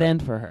like a dead anywhere.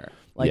 end for her.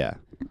 Like, yeah.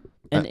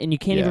 And you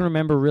can't yeah. even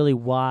remember really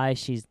why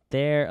she's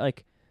there.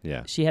 Like,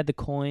 Yeah. she had the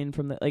coin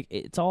from the. Like,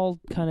 it's all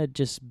kind of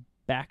just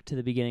back to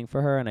the beginning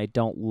for her, and I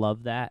don't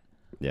love that.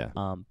 Yeah.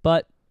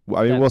 But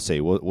I mean, we'll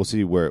see. We'll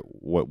see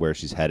where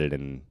she's headed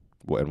and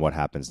what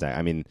happens next.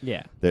 I mean,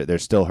 yeah,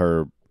 there's still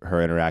her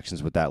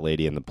interactions with that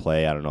lady in the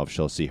play. I don't know if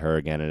she'll see her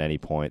again at any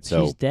point.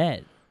 So she's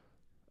dead.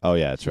 Oh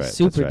yeah, that's She's right.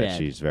 super that's right. dead.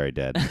 She's very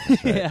dead.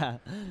 That's right.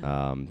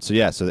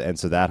 Yeah.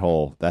 So that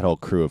whole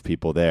crew of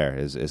people there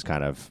is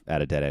kind of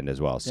at a dead end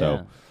as well.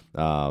 So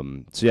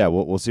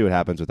we'll see what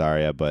happens with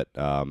Arya, but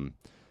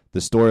the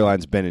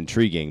storyline's been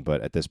intriguing,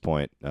 but at this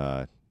point,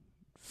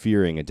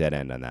 fearing a dead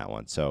end on that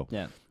one. So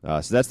Yeah.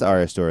 So that's the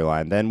Arya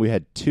storyline. Then we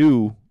had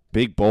 2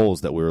 big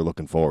bowls that we were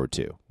looking forward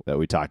to that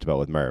we talked about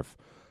with Murph.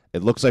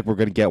 It looks like we're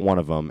going to get one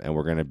of them, and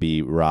we're going to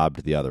be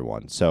robbed the other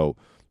one. So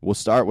we'll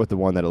start with the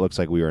one that it looks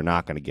like we were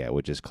not going to get,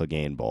 which is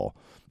Clegane Bowl.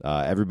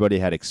 Everybody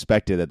had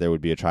expected that there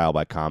would be a trial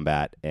by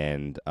combat,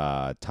 and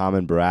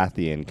Tommen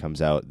Baratheon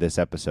comes out this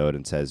episode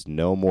and says,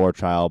 no more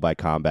trial by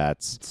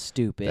combats.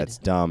 Stupid. That's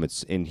dumb.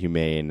 It's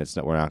inhumane.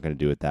 We're not going to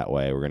do it that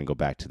way. We're going to go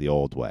back to the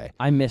old way.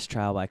 I miss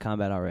trial by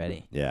combat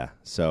already. Yeah.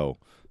 So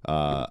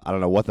I don't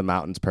know what the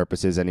Mountain's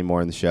purpose is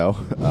anymore in the show,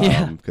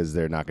 because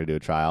they're not going to do a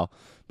trial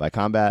by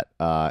combat.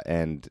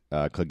 And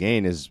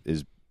Clegane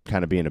is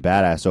kind of being a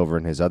badass over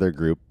in his other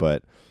group,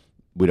 but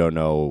we don't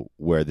know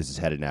where this is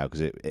headed now,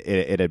 because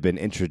it had been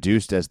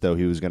introduced as though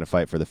he was going to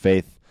fight for the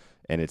faith,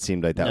 and it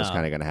seemed like that was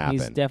kind of going to happen.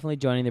 He's definitely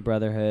joining the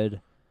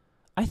Brotherhood.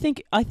 I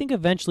think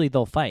eventually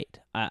they'll fight.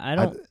 I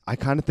don't. I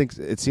kind of think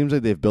it seems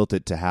like they've built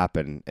it to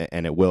happen,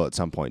 and it will at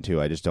some point too.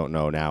 I just don't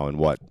know now in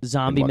what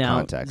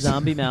context.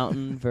 Zombie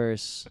Mountain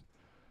versus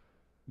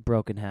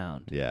Broken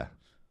Hound. Yeah.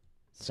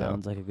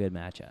 Sounds like a good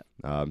matchup.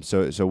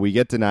 So we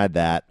get denied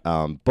that,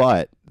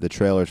 but the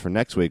trailers for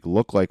next week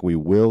look like we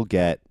will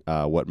get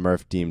what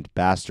Murph deemed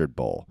Bastard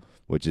Bowl,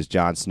 which is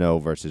Jon Snow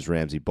versus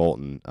Ramsay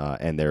Bolton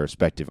and their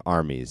respective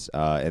armies.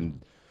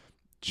 And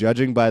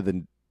judging by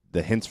the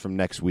hints from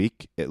next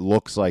week, it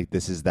looks like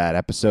this is that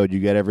episode you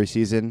get every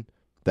season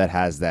that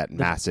has that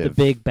massive...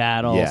 The big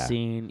battle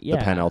scene. Yeah.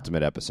 The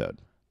penultimate episode.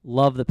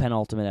 Love the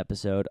penultimate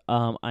episode.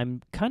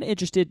 I'm kind of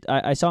interested.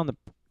 I saw in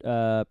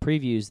the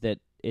previews that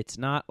it's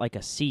not like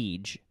a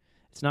siege.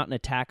 It's not an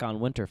attack on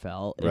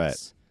Winterfell.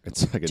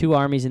 It's like 2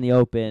 armies in the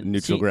open.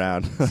 Neutral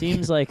ground.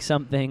 Seems like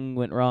something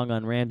went wrong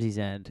on Ramsay's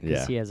end,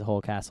 because he has a whole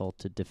castle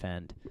to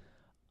defend.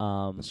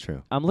 That's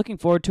true. I'm looking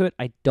forward to it.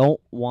 I don't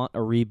want a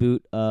reboot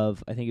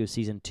of, I think it was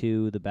season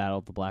 2, the Battle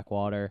of the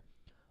Blackwater,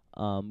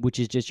 which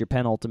is just your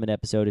penultimate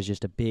episode is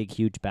just a big,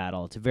 huge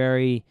battle. It's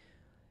very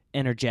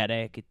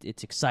energetic.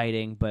 It's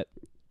exciting, but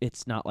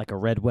it's not like a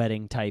Red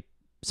Wedding type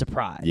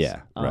surprise.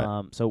 Yeah,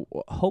 right. So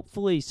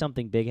hopefully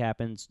something big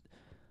happens.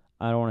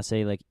 I don't want to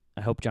say like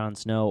I hope Jon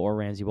Snow or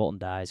Ramsay Bolton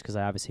dies, because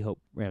I obviously hope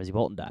Ramsay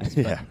Bolton dies.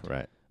 Yeah,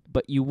 right.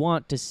 But you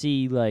want to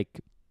see, like,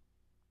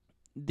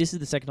 this is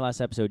the second to last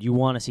episode. You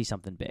want to see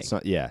something big.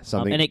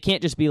 Something. And it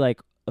can't just be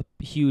like a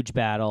huge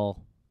battle.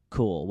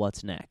 Cool.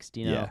 What's next?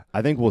 You know. Yeah,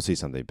 I think we'll see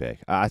something big.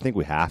 I think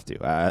we have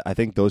to. I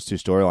think those 2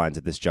 storylines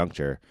at this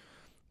juncture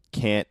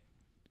can't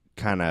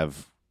kind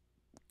of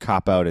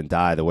cop out and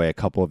die the way a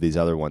couple of these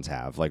other ones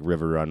have. Like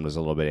River Run was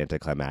a little bit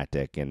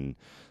anticlimactic, and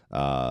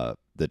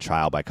the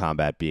trial by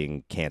combat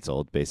being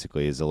canceled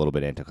basically is a little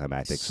bit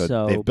anticlimactic.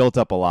 So they've built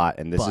up a lot,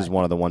 and this is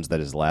one of the ones that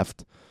is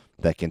left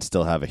that can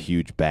still have a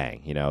huge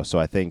bang. You know, so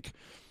I think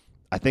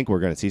we're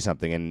going to see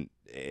something, and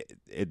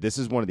this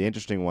is one of the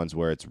interesting ones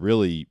where it's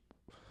really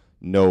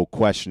no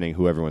questioning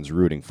who everyone's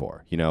rooting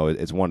for. You know,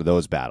 it's one of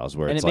those battles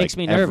where it's like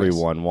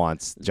everyone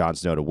wants Jon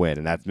Snow to win,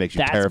 and that makes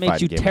you terrified. That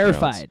makes you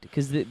terrified,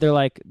 because they're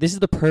like, this is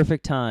the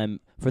perfect time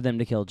for them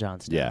to kill Jon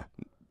Snow. Yeah.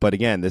 But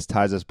again, this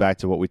ties us back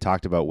to what we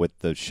talked about with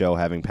the show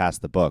having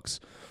passed the books.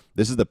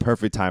 This is the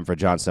perfect time for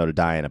Jon Snow to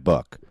die in a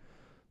book.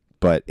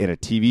 But in a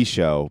TV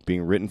show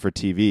being written for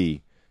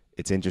TV,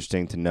 it's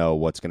interesting to know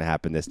what's going to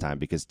happen this time,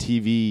 because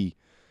TV,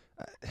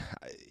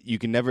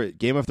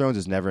 Game of Thrones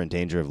is never in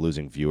danger of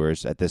losing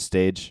viewers at this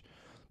stage.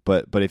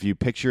 But if you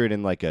picture it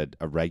in like a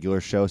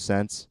regular show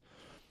sense,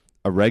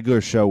 a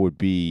regular show would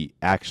be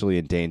actually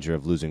in danger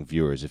of losing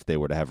viewers if they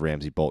were to have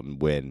Ramsay Bolton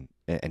win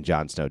and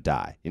Jon Snow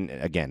die. And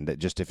again,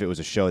 just if it was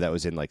a show that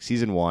was in like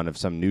season 1 of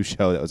some new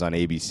show that was on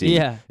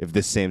ABC, if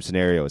this same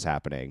scenario was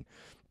happening,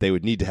 they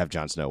would need to have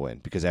Jon Snow win,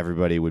 because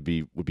everybody would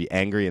be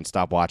angry and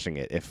stop watching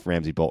it if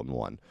Ramsay Bolton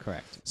won.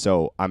 Correct.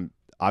 So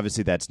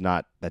obviously that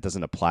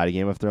doesn't apply to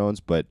Game of Thrones,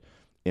 but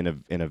in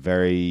a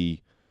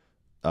very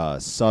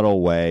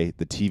subtle way,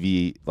 the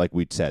TV, like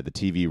we said, the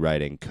TV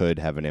writing could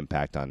have an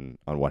impact on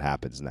what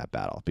happens in that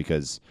battle,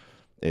 because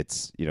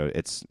it's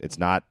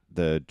not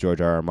the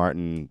George R.R.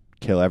 Martin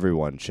kill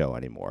everyone show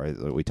anymore.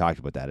 We talked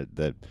about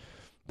that.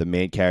 The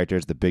main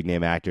characters, the big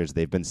name actors,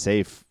 they've been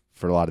safe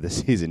for a lot of the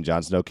season.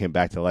 Jon Snow came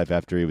back to life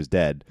after he was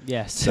dead.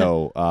 Yes.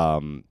 So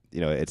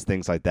it's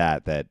things like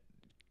that the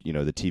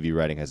TV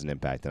writing has an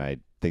impact, and I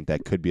think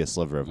that could be a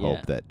sliver of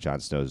hope that Jon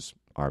Snow's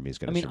army is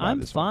going to survive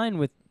this one. I'm fine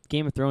with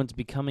Game of Thrones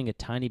becoming a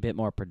tiny bit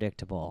more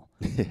predictable.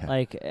 Yeah.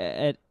 Like,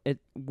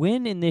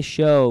 when in this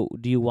show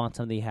do you want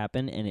something to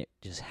happen and it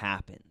just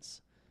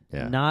happens?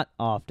 Yeah. Not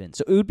often.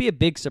 So it would be a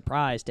big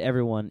surprise to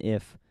everyone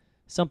if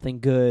something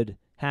good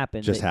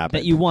happened.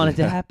 That you wanted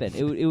to happen.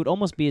 It would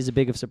almost be as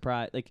big of a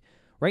surprise. Like,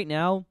 right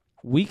now,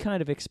 we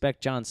kind of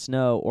expect Jon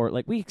Snow, or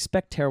like we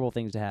expect terrible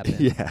things to happen.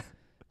 Yeah.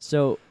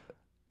 So,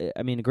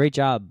 I mean, a great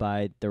job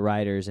by the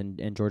writers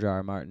and George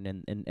R.R.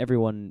 Martin and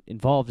everyone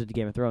involved in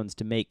Game of Thrones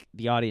to make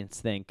the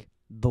audience think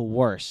the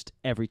worst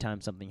every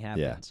time something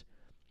happens.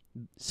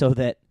 Yeah. So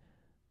that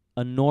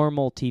a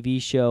normal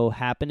TV show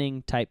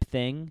happening type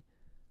thing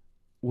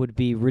would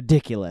be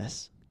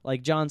ridiculous.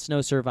 Like, Jon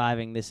Snow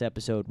surviving this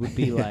episode would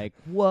be like,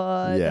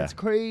 what? Yeah. That's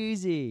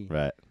crazy.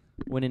 Right.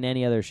 When in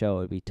any other show,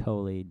 it would be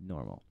totally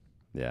normal.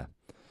 Yeah.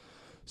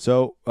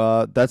 So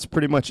that's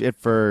pretty much it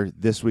for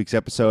this week's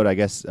episode. I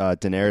guess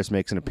Daenerys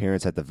makes an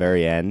appearance at the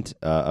very end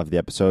of the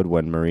episode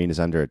when Meereen is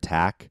under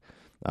attack.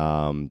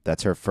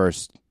 That's her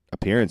first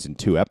appearance in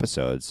 2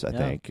 episodes, I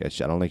think. I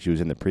don't think she was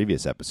in the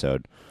previous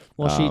episode.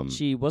 Well,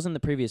 she wasn't the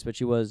previous, but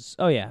she was.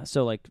 Oh, yeah.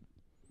 So, like,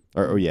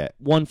 yeah,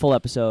 one full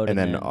episode. And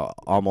then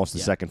almost the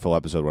second full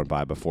episode went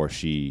by before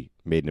she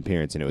made an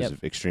appearance, and it was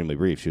extremely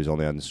brief. She was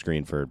only on the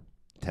screen for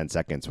 10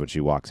 seconds when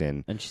she walks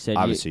in. And she said,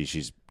 obviously,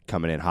 she's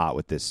coming in hot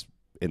with this.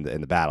 In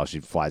the battle, she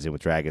flies in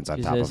with dragons on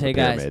top says, of the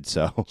pyramid. Guys,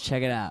 so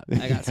check it out.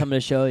 I got something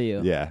to show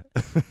you. Yeah,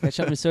 got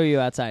something to show you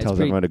outside. Tells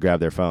everyone to grab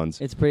their phones.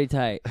 It's pretty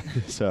tight.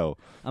 So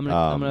I'm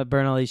gonna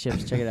burn all these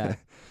ships. Check it out.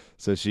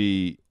 So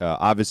she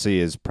obviously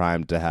is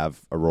primed to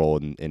have a role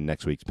in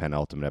next week's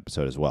penultimate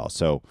episode as well.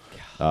 So,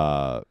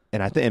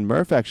 and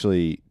Murph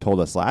actually told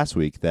us last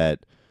week that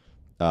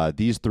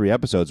these 3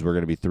 episodes were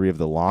going to be 3 of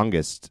the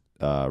longest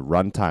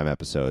runtime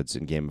episodes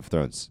in Game of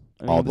Thrones.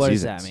 All the what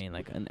seasons. does that mean?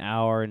 Like an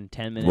hour and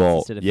 10 minutes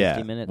instead of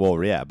 50 minutes?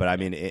 Well, yeah, but I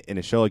mean, in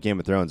a show like Game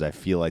of Thrones, I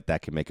feel like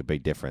that can make a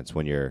big difference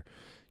when you're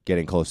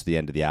getting close to the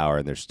end of the hour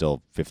and there's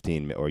still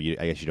 15, or I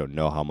guess you don't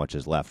know how much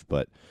is left,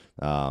 but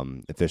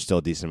if there's still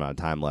a decent amount of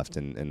time left,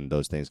 and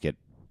those things get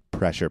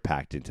pressure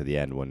packed into the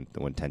end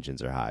when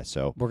tensions are high.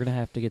 So we're gonna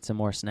have to get some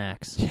more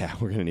snacks. Yeah,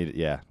 we're gonna need it.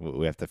 Yeah,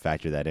 we have to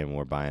factor that in when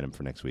we're buying them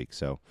for next week.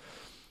 So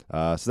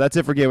that's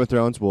it for Game of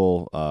Thrones.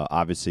 We'll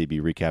obviously be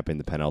recapping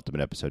the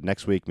penultimate episode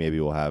next week. Maybe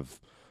we'll have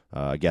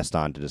a guest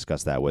on to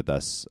discuss that with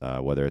us,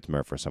 whether it's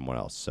Murph or someone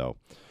else. So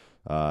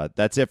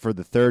that's it for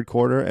the 3rd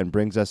quarter, and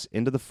brings us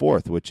into the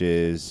 4th, which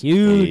is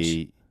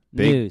huge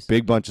news.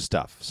 Big bunch of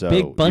stuff. So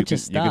big bunch of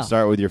stuff. You can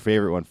start with your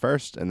favorite one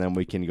first, and then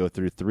we can go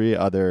through 3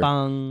 other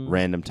Bang.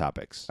 random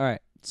topics. All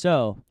right.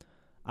 So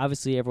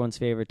obviously everyone's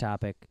favorite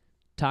topic,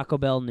 Taco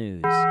Bell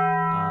news.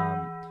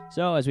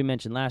 So as we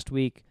mentioned last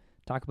week,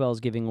 Taco Bell is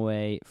giving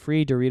away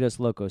free Doritos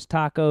Locos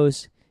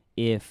Tacos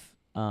if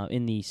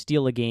in the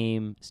Steal a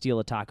Game, Steal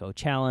a Taco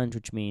Challenge,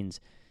 which means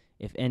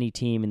if any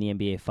team in the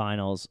NBA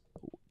Finals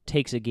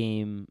takes a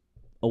game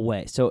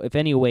away. So if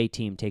any away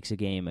team takes a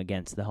game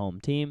against the home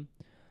team,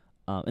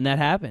 and that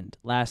happened.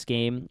 Last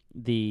game,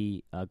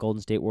 the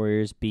Golden State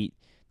Warriors beat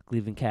the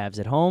Cleveland Cavs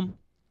at home.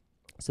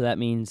 So that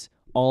means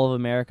all of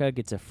America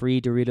gets a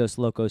free Doritos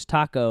Locos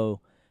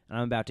Taco, and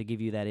I'm about to give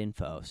you that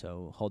info,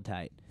 so hold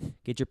tight.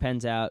 Get your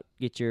pens out,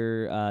 get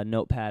your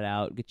notepad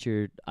out, get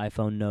your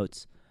iPhone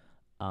notes,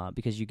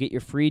 because you get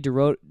your free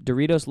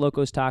Doritos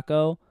Locos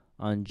Taco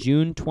on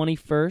June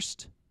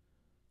 21st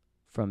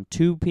from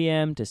 2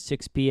 p.m. to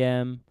 6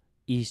 p.m.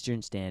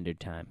 Eastern Standard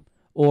Time.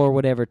 Or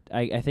whatever,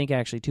 I think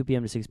actually 2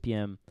 p.m. to 6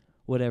 p.m.,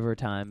 whatever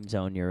time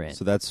zone you're in.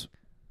 So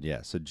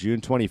so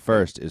June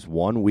 21st is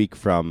 1 week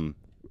from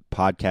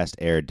podcast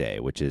air day,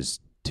 which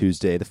is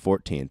Tuesday the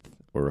 14th.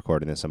 We're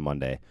recording this on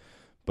Monday.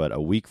 But a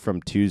week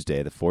from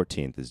Tuesday the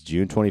 14th is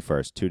June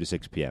 21st, 2 to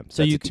 6 p.m.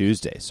 So that's a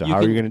Tuesday. So how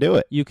are you going to do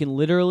it? You can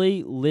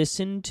literally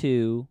listen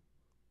to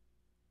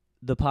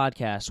the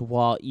podcast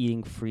while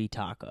eating free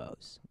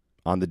tacos.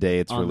 On the day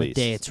it's released. On the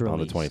day it's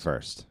released. On the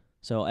 21st.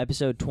 So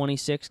episode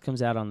 26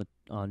 comes out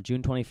on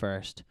June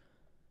 21st.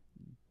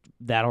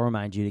 That'll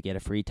remind you to get a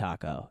free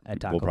taco at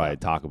Taco Bell. We'll probably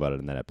talk about it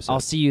in that episode. I'll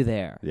see you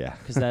there. Yeah.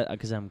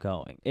 Because I'm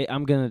going.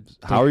 I'm going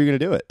to... How are you going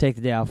to do it? Take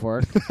the day off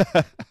work.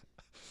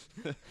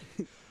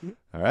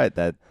 All right.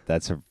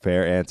 That's a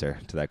fair answer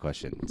to that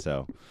question.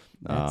 So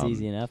that's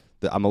easy enough.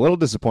 I'm a little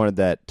disappointed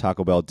that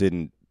Taco Bell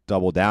didn't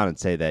double down and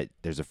say that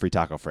there's a free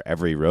taco for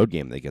every road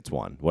game that gets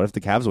won. What if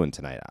the Cavs win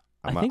tonight?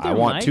 I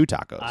want 2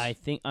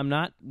 tacos. I'm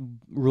not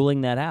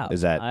ruling that out.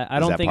 Is that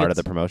part of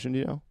the promotion? Do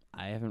you know?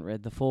 I haven't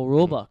read the full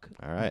rule book.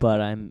 All right,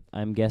 but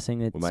I'm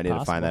guessing it's we might need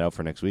possible. to find that out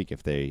for next week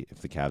if the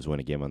Cavs win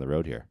a game on the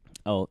road here.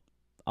 Oh,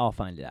 I'll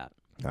find it out.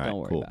 All right, Don't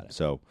worry cool. about it.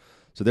 So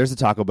So there's the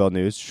Taco Bell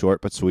news,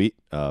 short but sweet.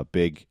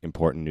 Big,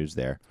 important news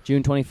there.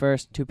 June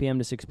 21st, 2 p.m.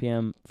 to 6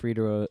 p.m., free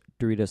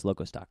Doritos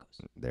Locos Tacos.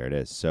 There it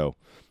is. So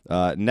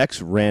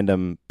next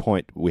random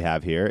point we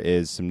have here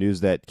is some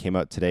news that came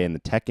out today in the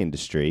tech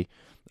industry.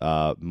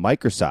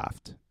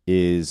 Microsoft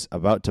is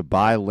about to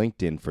buy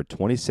LinkedIn for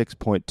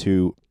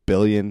 $26.2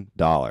 billion.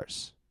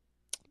 It's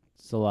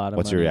a lot of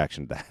What's money. your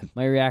reaction to that?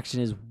 My reaction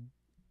is,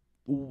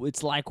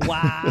 it's like,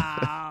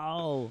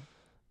 wow.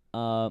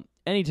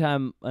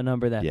 Anytime a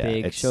number that Yeah, big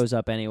it's- shows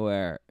up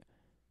anywhere,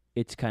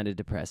 it's kind of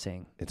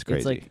depressing. It's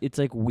crazy. It's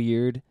like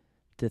weird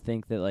to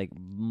think that like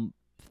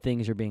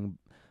things are being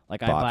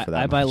like Bought for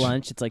that I buy much.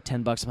 lunch. It's like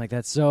 $10. I'm like,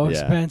 that's so Yeah,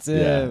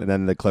 expensive. Yeah, and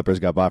then the Clippers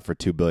got bought for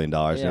 $2 billion,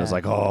 and it was Yeah.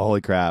 like, oh, holy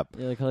crap.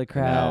 You're like, holy And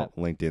crap.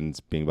 now LinkedIn's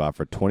being bought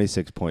for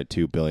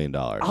 $26.2 billion.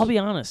 I'll be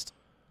honest.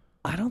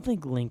 I don't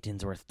think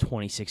LinkedIn's worth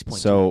 $26.2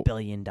 So-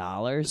 billion.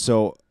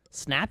 So,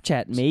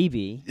 Snapchat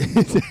maybe,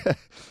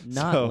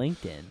 not So-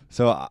 LinkedIn.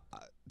 so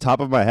top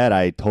of my head,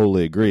 I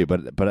totally agree.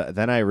 But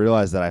then I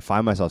realized that I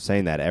find myself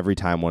saying that every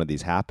time one of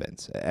these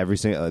happens. Every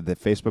single the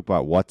Facebook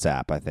bought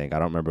WhatsApp. I think I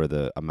don't remember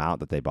the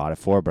amount that they bought it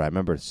for, but I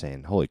remember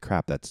saying, "Holy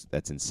crap, that's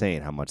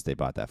insane! How much they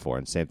bought that for?"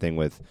 And same thing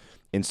with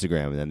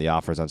Instagram, and then the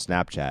offers on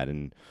Snapchat.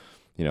 And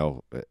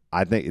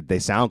I think they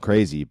sound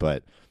crazy,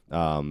 but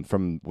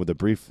from with the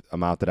brief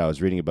amount that I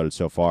was reading about it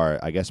so far,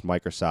 I guess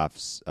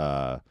Microsoft's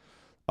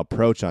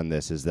approach on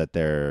this is that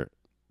they're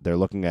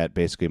looking at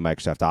basically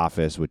Microsoft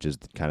Office, which is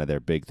kind of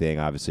their big thing,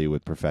 obviously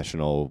with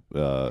professional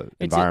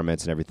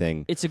environments and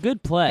everything, It's a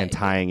good play. and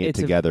tying it It's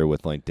together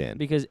with LinkedIn.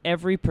 because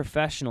every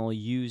professional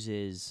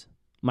uses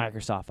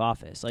Microsoft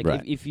Office. Like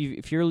Right. if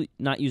you're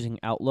not using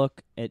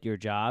Outlook at your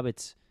job,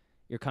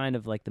 you're kind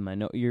of like the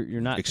minority. You're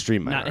not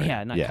Extreme minority.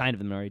 Not kind of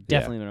the minority,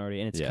 definitely the minority,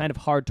 and it's Yeah. kind of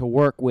hard to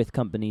work with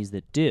companies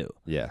that do.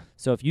 Yeah,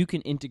 So if you can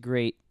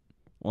integrate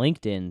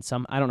LinkedIn,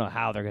 I don't know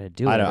how they're going to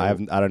do I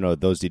it. don't know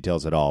those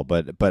details at all,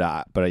 but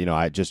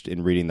I just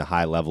in reading the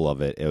high level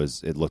of it,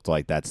 it looked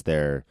like that's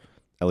their,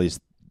 at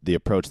least the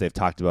approach they've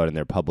talked about in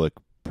their public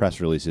press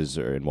releases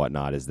or and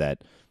whatnot, is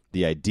that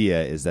the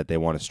idea is that they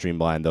want to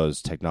streamline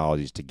those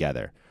technologies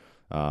together.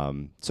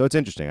 So it's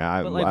interesting.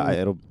 But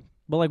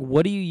like,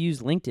 what do you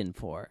use LinkedIn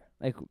for?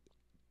 Like,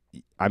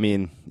 I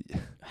mean,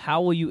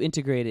 how will you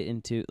integrate it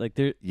into like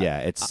there? yeah,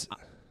 it's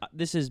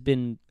This has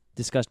been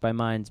discussed by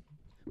minds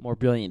more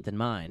brilliant than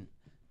mine,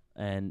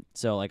 and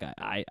so like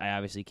I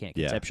obviously can't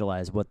Yeah.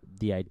 conceptualize what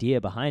the idea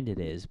behind it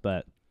is,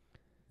 but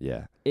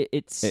yeah.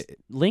 it's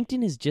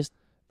LinkedIn is just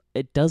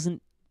it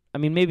doesn't. I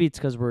mean, maybe it's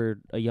because we're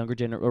a younger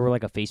or we're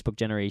like a Facebook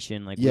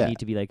generation. Like Yeah. we need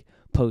to be like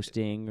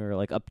posting or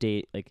like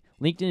update. Like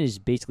LinkedIn is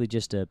basically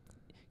just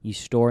you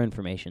store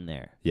information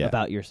there Yeah.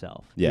 about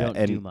yourself. Yeah, You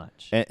don't do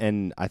much.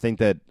 And I think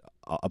that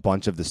a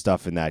bunch of the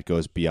stuff in that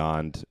goes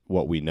beyond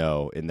what we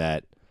know. In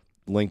that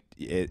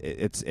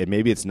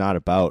maybe it's not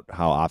about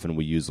how often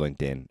we use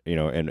LinkedIn,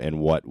 and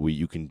what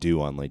you can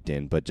do on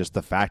LinkedIn, but just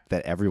the fact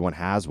that everyone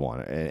has one,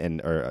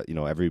 the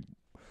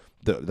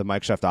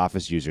Microsoft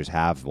Office users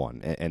have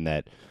one, and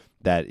that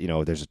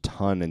there's a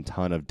ton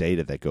of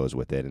data that goes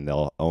with it, and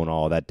they'll own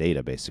all that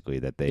data basically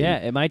that they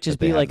it might just that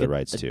they be have like the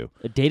rights to.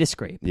 a data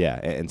scrape. Yeah,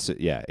 and so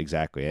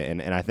exactly,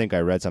 and I think I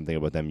read something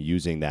about them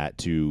using that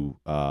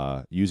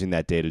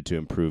data to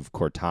improve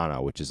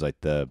Cortana, which is like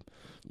the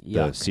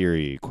Yuck.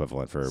 Siri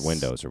equivalent for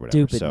Windows or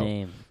whatever. Stupid so,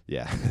 name.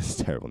 Yeah, it's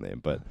a terrible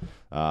name, but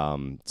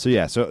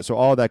so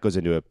all of that goes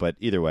into it. But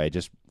either way,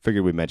 just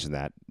figured we mentioned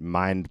that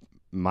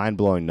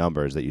mind-blowing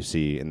numbers that you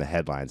see in the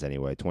headlines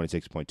anyway.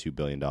 $26.2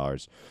 billion.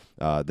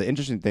 The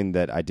interesting thing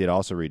that I did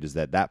also read is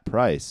that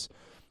price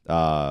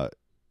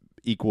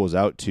equals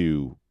out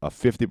to a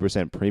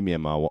 50%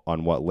 premium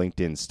on what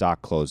LinkedIn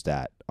stock closed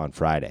at on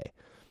Friday.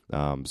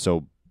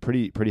 So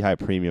pretty high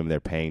premium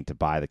they're paying to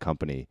buy the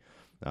company.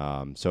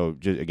 So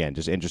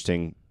just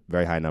interesting,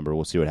 very high number.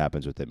 We'll see what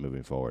happens with it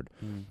moving forward.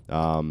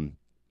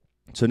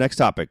 So next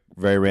topic,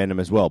 very random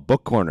as well.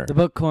 Book Corner. The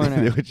Book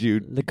Corner. Which you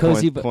The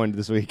cozy coined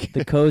this week.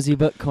 The Cozy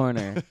Book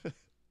Corner.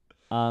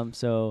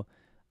 So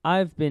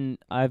I've been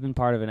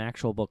part of an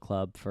actual book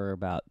club for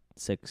about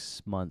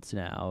 6 months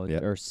now,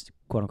 Yep. or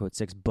quote unquote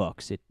 6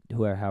 books.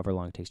 However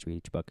long it takes to read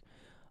each book.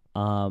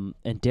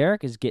 And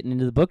Derek is getting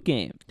into the book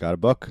game. Got a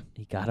book.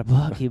 He got a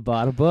book. He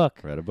bought a book.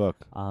 Read a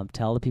book.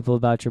 Tell the people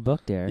about your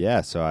book, Derek.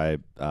 Yeah, so I...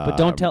 But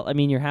don't tell. I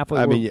mean, you're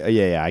halfway. I mean,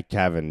 yeah, I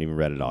haven't even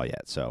read it all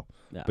yet, so...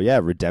 Yeah. But yeah,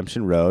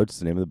 Redemption Road is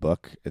the name of the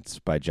book. It's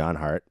by John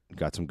Hart.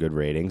 Got some good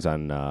ratings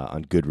on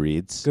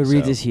Goodreads.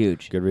 Goodreads so is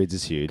huge. Goodreads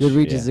is huge.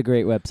 Goodreads yeah. is a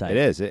great website. It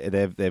is. They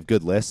have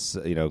good lists.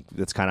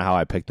 That's kind of how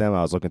I picked them.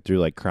 I was looking through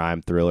like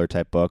crime thriller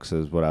type books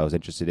is what I was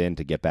interested in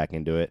to get back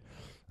into it.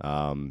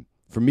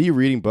 For me,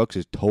 reading books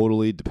is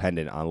totally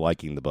dependent on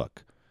liking the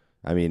book.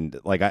 I mean,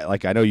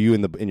 I know you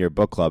in your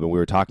book club, and we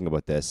were talking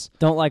about this.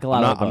 Don't like a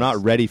lot of books. I'm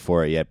not ready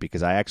for it yet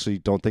because I actually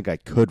don't think I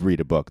could read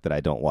a book that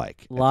I don't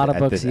like. A lot of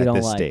books you don't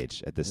like.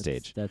 At this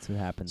stage. That's what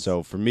happens.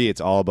 So for me,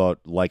 it's all about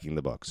liking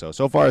the book. So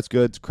far it's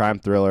good. It's crime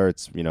thriller.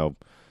 It's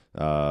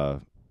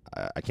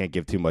I can't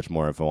give too much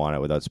more info on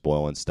it without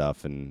spoiling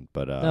stuff.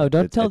 But No,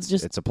 don't tell.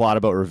 It's a plot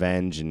about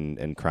revenge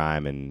and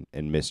crime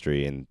and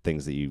mystery and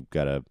things that you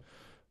gotta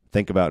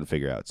think about and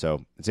figure out.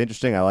 So it's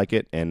interesting. I like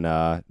it. And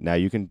now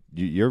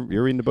you're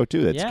reading the book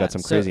too. It's got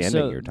some crazy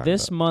ending you're talking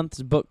this about.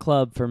 month's book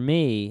club for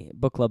me,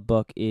 book club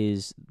book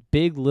is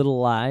Big Little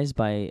Lies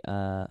by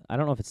I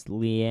don't know if it's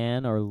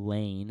Leanne or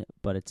Lane,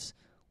 but it's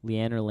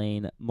Leanne or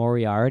Lane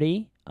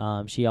Moriarty.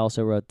 She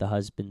also wrote The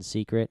Husband's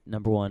Secret,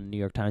 #1 New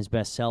York Times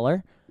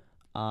bestseller.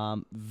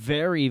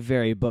 Very,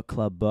 very book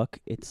club book.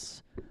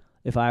 It's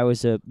if I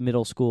was a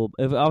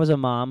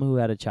mom who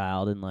had a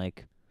child in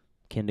like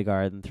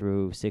kindergarten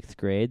through 6th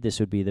grade, this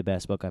would be the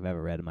best book I've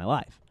ever read in my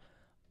life.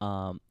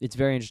 It's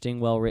very interesting,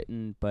 well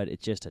written, but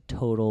it's just a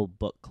total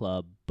book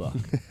club book.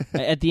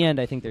 At the end,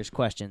 I think there's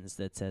questions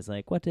that says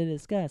like, "What to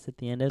discuss at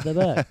the end of the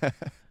book?"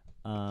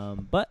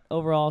 But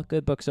overall,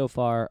 good book so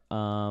far.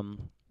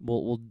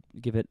 We'll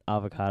give it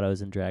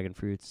avocados and dragon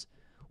fruits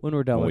when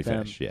we're done when with we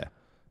them. finish, yeah.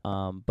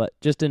 But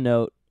just a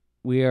note,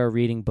 we are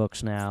reading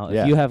books now.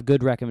 Yeah. If you have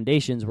good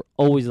recommendations, we're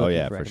always looking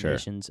for for sure.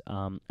 recommendations.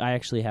 I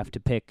actually have to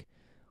pick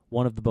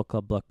one of the book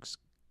club books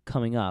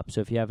coming up.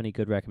 So if you have any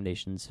good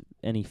recommendations,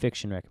 any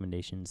fiction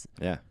recommendations,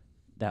 Yeah.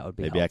 that would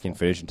be Maybe I helpful. can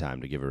finish in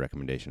time to give a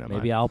recommendation on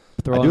Maybe mine. I'll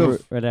throw I do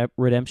on have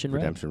Redemption Road.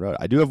 Redemption Road.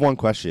 I do have one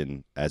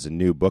question as a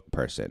new book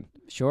person.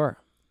 Sure.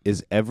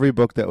 Is every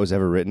book that was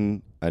ever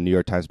written a New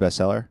York Times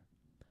bestseller?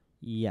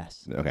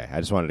 Yes. Okay, I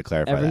just wanted to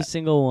clarify Every that.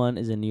 single one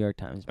is a New York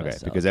Times bestseller. Okay,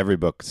 because every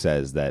book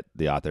says that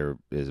the author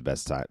is a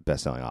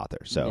best-selling author.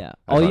 So yeah.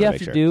 I All wanted you have make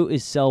to sure. do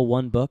is sell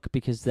one book,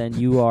 because then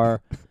you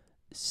are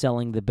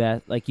selling the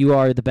best. Like you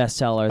are the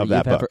bestseller Of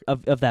that that you've book.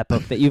 ever of that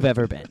book that you've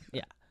ever been.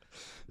 Yeah.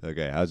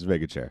 Okay, I was just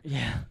making sure.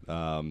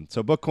 Yeah.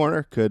 So book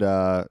corner could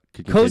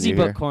continue Cozy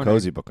Book here. Corner.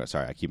 Cozy book corner.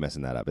 Sorry, I keep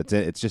messing that up.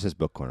 It's just his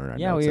book corner. In our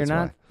Yeah. notes, Well, you're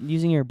that's not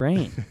using your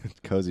brain. why.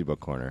 Cozy book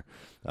corner.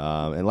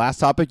 And last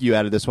topic, you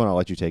added this one. I'll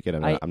let you take it.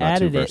 I'm not too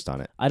added versed on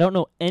it. I don't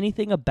know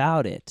anything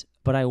about it,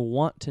 but I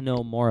want to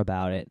know more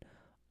about it.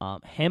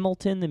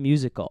 Hamilton the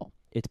musical.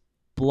 It's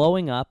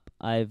blowing up.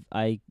 I've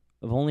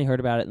only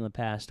heard about it in the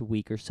past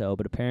week or so,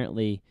 but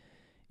apparently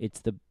it's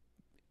the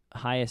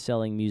highest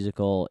selling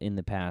musical in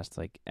the past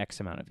like X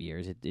amount of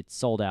years. It's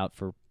sold out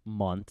for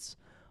months.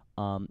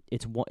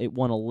 It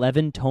won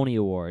 11 Tony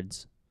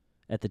Awards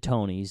at the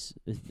Tonys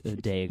a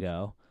day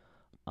ago.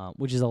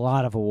 Which is a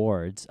lot of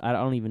awards. I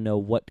don't even know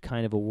what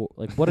kind of award,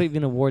 like what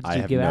even awards do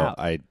you give out?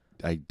 I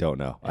don't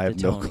know. At I have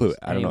the no Tonys. clue.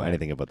 I don't know Anyway,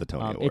 anything about the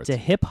Tony Awards. It's a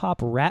hip hop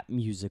rap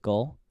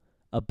musical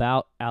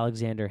about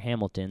Alexander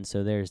Hamilton.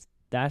 So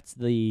that's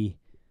the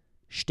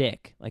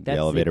shtick. Like that's the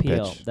elevator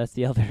appeal. pitch. That's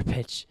the elevator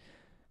pitch.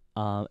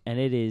 And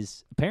it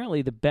is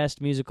apparently the best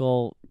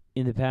musical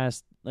in the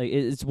past. Like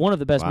it's one of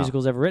the best Wow.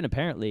 musicals ever written.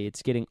 Apparently,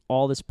 it's getting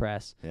all this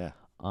press. Yeah,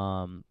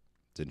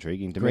 it's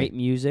intriguing to Great me.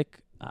 music.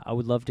 I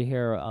would love to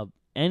hear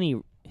any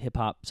hip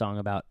hop song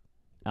about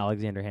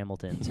Alexander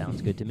Hamilton.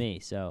 Sounds good to me.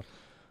 So,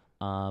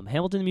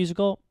 Hamilton the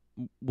musical.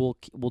 We'll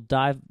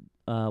delve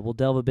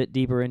a bit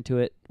deeper into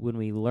it when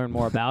we learn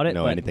more about it.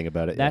 Know but anything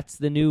about it? Yeah. That's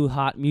the new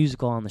hot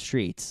musical on the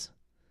streets.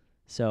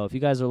 So if you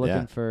guys are looking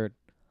Yeah. for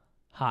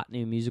hot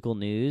new musical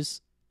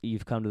news,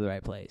 you've come to the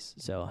right place.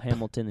 So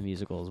Hamilton the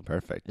musical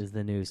Perfect. is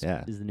the new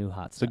Yeah. is the new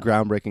hot It's a stuff.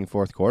 groundbreaking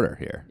fourth quarter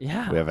here.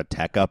 Yeah. We have a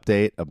tech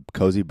update, a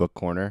cozy book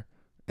corner,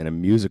 and a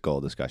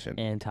musical discussion.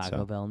 And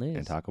Taco Bell news.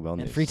 And Taco Bell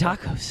news. And free So-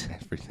 tacos.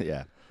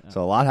 yeah.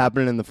 So a lot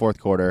happening in the fourth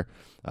quarter,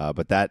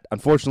 but that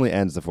unfortunately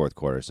ends the fourth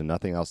quarter. So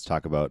nothing else to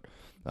talk about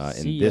in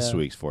See this ya.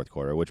 week's fourth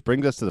quarter, which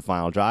brings us to the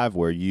final drive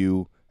where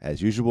you,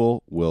 as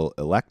usual, will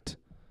elect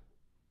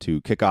to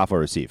kick off or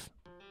receive.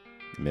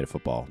 Made a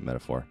football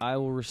metaphor. I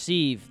will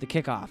receive the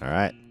kickoff. All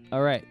right.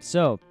 All right,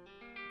 so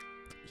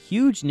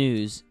huge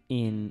news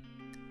in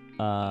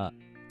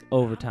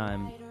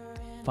overtime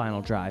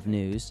final drive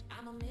news.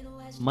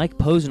 Mike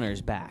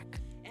Posner's back.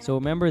 So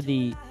remember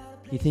the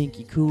 "you think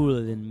you're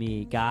cooler than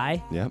me"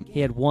 guy? Yeah.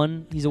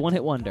 He's a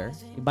one-hit wonder.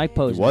 Mike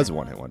Posner He was a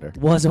one-hit wonder.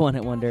 was a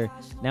one-hit wonder.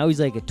 Now he's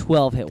like a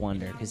 12-hit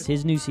wonder because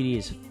his new CD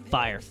is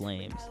Fire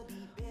Flames.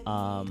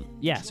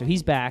 So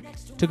he's back.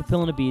 Took a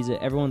pill in Ibiza.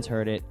 Everyone's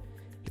heard it.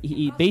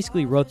 He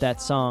basically wrote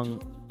that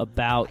song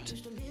about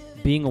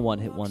being a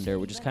one-hit wonder,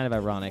 which is kind of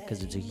ironic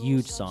because it's a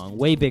huge song,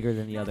 way bigger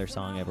than the other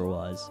song ever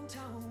was.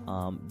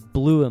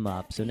 Blew him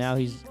up. So now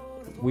he's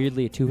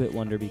weirdly a two-hit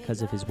wonder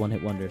because of his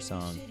one-hit wonder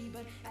song.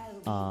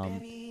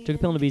 Took a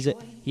Pill in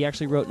Ibiza. He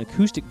actually wrote an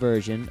acoustic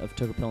version of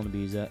Took a Pill in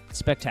Ibiza.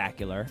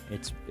 Spectacular.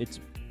 It's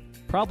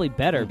probably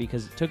better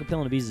because Took a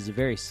Pill in Ibiza is a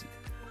very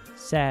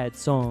sad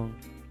song.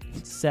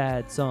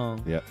 Sad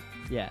song. Yep.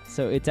 Yeah,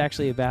 so it's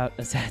actually about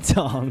a sad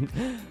song.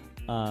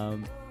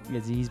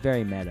 Because he's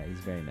very meta.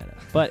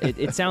 But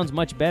it sounds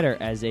much better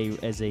as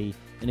an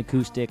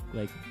acoustic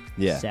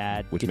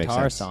sad which makes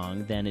guitar sense.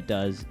 song than it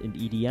does an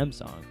EDM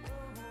song.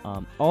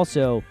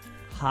 Also,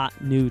 hot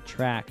new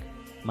track,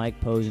 Mike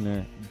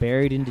Posner,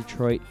 Buried in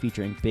Detroit,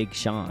 featuring Big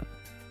Sean.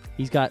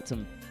 He's got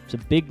some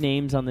big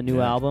names on the new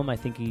Yeah. album. I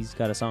think he's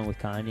got a song with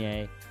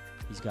Kanye.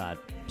 He's got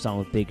a song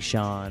with Big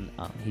Sean.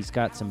 He's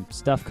got some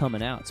stuff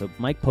coming out. So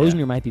Mike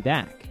Posner might be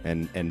back.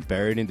 And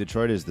Buried in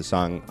Detroit is the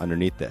song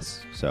underneath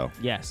this. So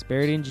Yes,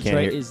 Buried in Can't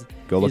Detroit hear- is...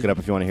 go look is- it up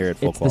if you want to hear it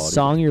full It's quality. the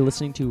song you're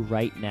listening to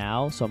right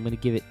now, so I'm going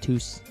to give it 2,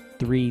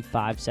 3,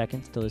 5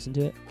 seconds to listen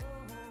to it.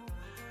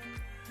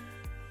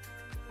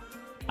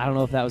 I don't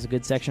know if that was a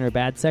good section or a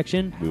bad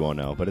section, We won't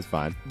know, but it's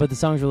fine. but the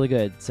song's really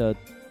good, so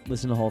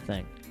listen to the whole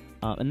thing.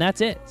 And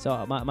that's it.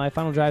 So my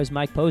final drive is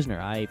Mike Posner.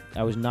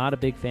 I was not a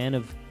big fan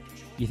of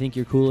You Think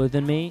You're Cooler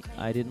Than Me.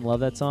 I didn't love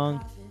that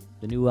song.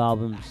 The new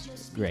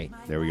album's great.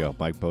 There we go.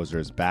 Mike Posner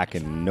is back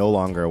and no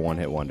longer a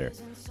one-hit wonder.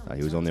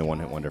 He was only a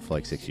one-hit wonder for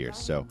like 6 years.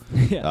 So,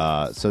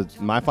 so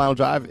my final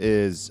drive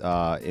is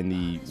in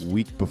the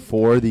week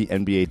before the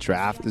NBA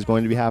draft is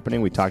going to be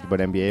happening. We talked about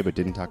NBA, but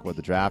didn't talk about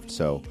the draft.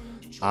 So,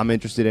 I'm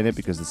interested in it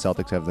because the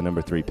Celtics have the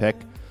number 3 pick.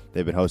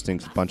 They've been hosting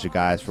a bunch of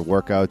guys for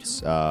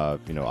workouts.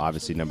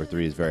 Obviously number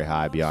 3 is very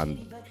high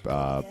beyond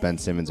Ben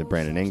Simmons and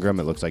Brandon Ingram.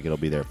 It looks like it'll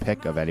be their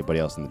pick of anybody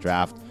else in the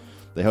draft.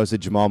 They hosted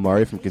Jamal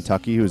Murray from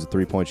Kentucky, who was a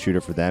three-point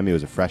shooter for them. He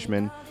was a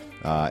freshman.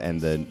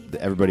 And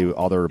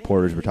all the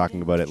reporters were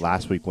talking about it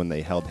last week when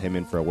they held him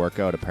in for a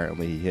workout.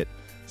 Apparently, he hit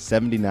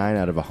 79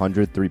 out of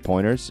 100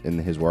 three-pointers in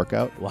his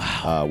workout.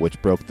 Wow. Which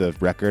broke the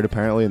record,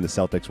 apparently, in the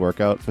Celtics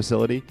workout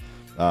facility.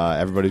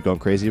 Everybody's going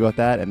crazy about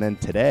that. And then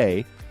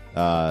today,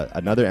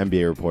 another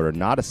NBA reporter,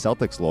 not a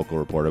Celtics local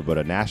reporter, but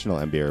a national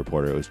NBA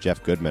reporter, it was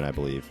Jeff Goodman, I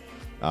believe,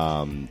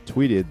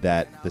 tweeted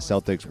that the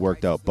Celtics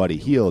worked out Buddy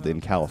Hield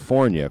in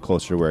California,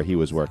 closer to where he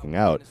was working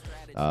out.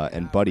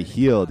 And Buddy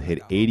Hield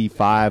hit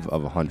 85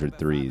 of 100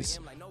 threes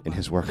in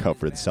his workout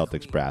for the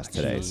Celtics brass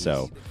today. Jeez.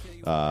 So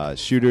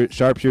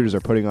sharpshooters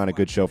are putting on a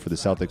good show for the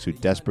Celtics, who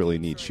desperately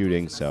need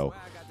shooting. So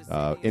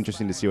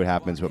interesting to see what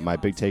happens. But my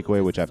big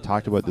takeaway, which I've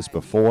talked about this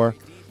before,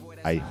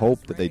 I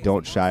hope that they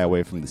don't shy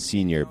away from the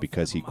senior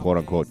because he,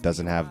 quote-unquote,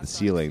 doesn't have the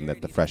ceiling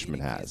that the freshman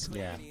has.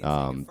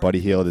 Yeah. Buddy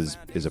Hield is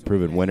a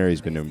proven winner.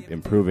 He's been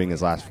improving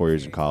his last 4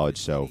 years in college.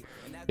 So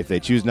if they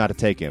choose not to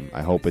take him,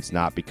 I hope it's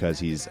not because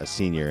he's a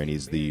senior and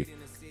he's the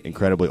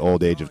incredibly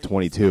old age of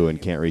 22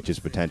 and can't reach his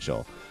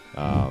potential.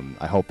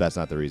 I hope that's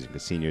not the reason,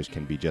 because seniors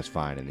can be just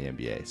fine in the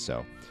NBA.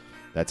 So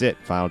that's it.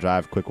 Final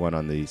drive, quick one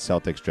on the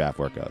Celtics draft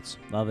workouts.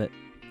 Love it.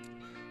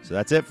 So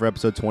that's it for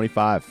episode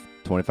 25.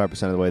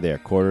 25% of the way there,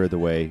 quarter of the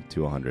way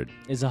to 100.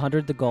 Is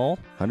 100 the goal?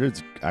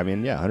 100's,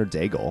 100's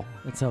a goal.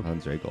 It's a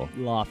 100's a goal.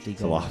 lofty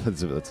It's a goal. lot.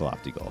 It's a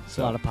lofty goal. It's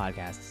a lot of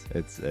podcasts.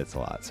 It's a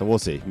lot. So we'll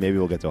see. Maybe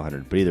we'll get to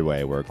 100. But either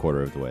way, we're a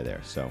quarter of the way there.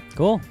 So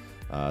Cool.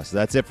 so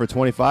that's it for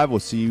 25.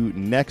 We'll see you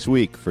next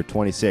week for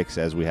 26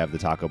 as we have the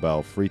Taco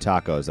Bell free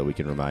tacos that we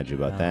can remind you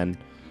about Wow. then.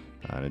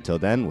 And until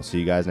then, we'll see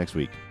you guys next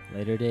week.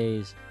 Later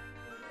days.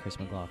 Chris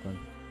McLaughlin.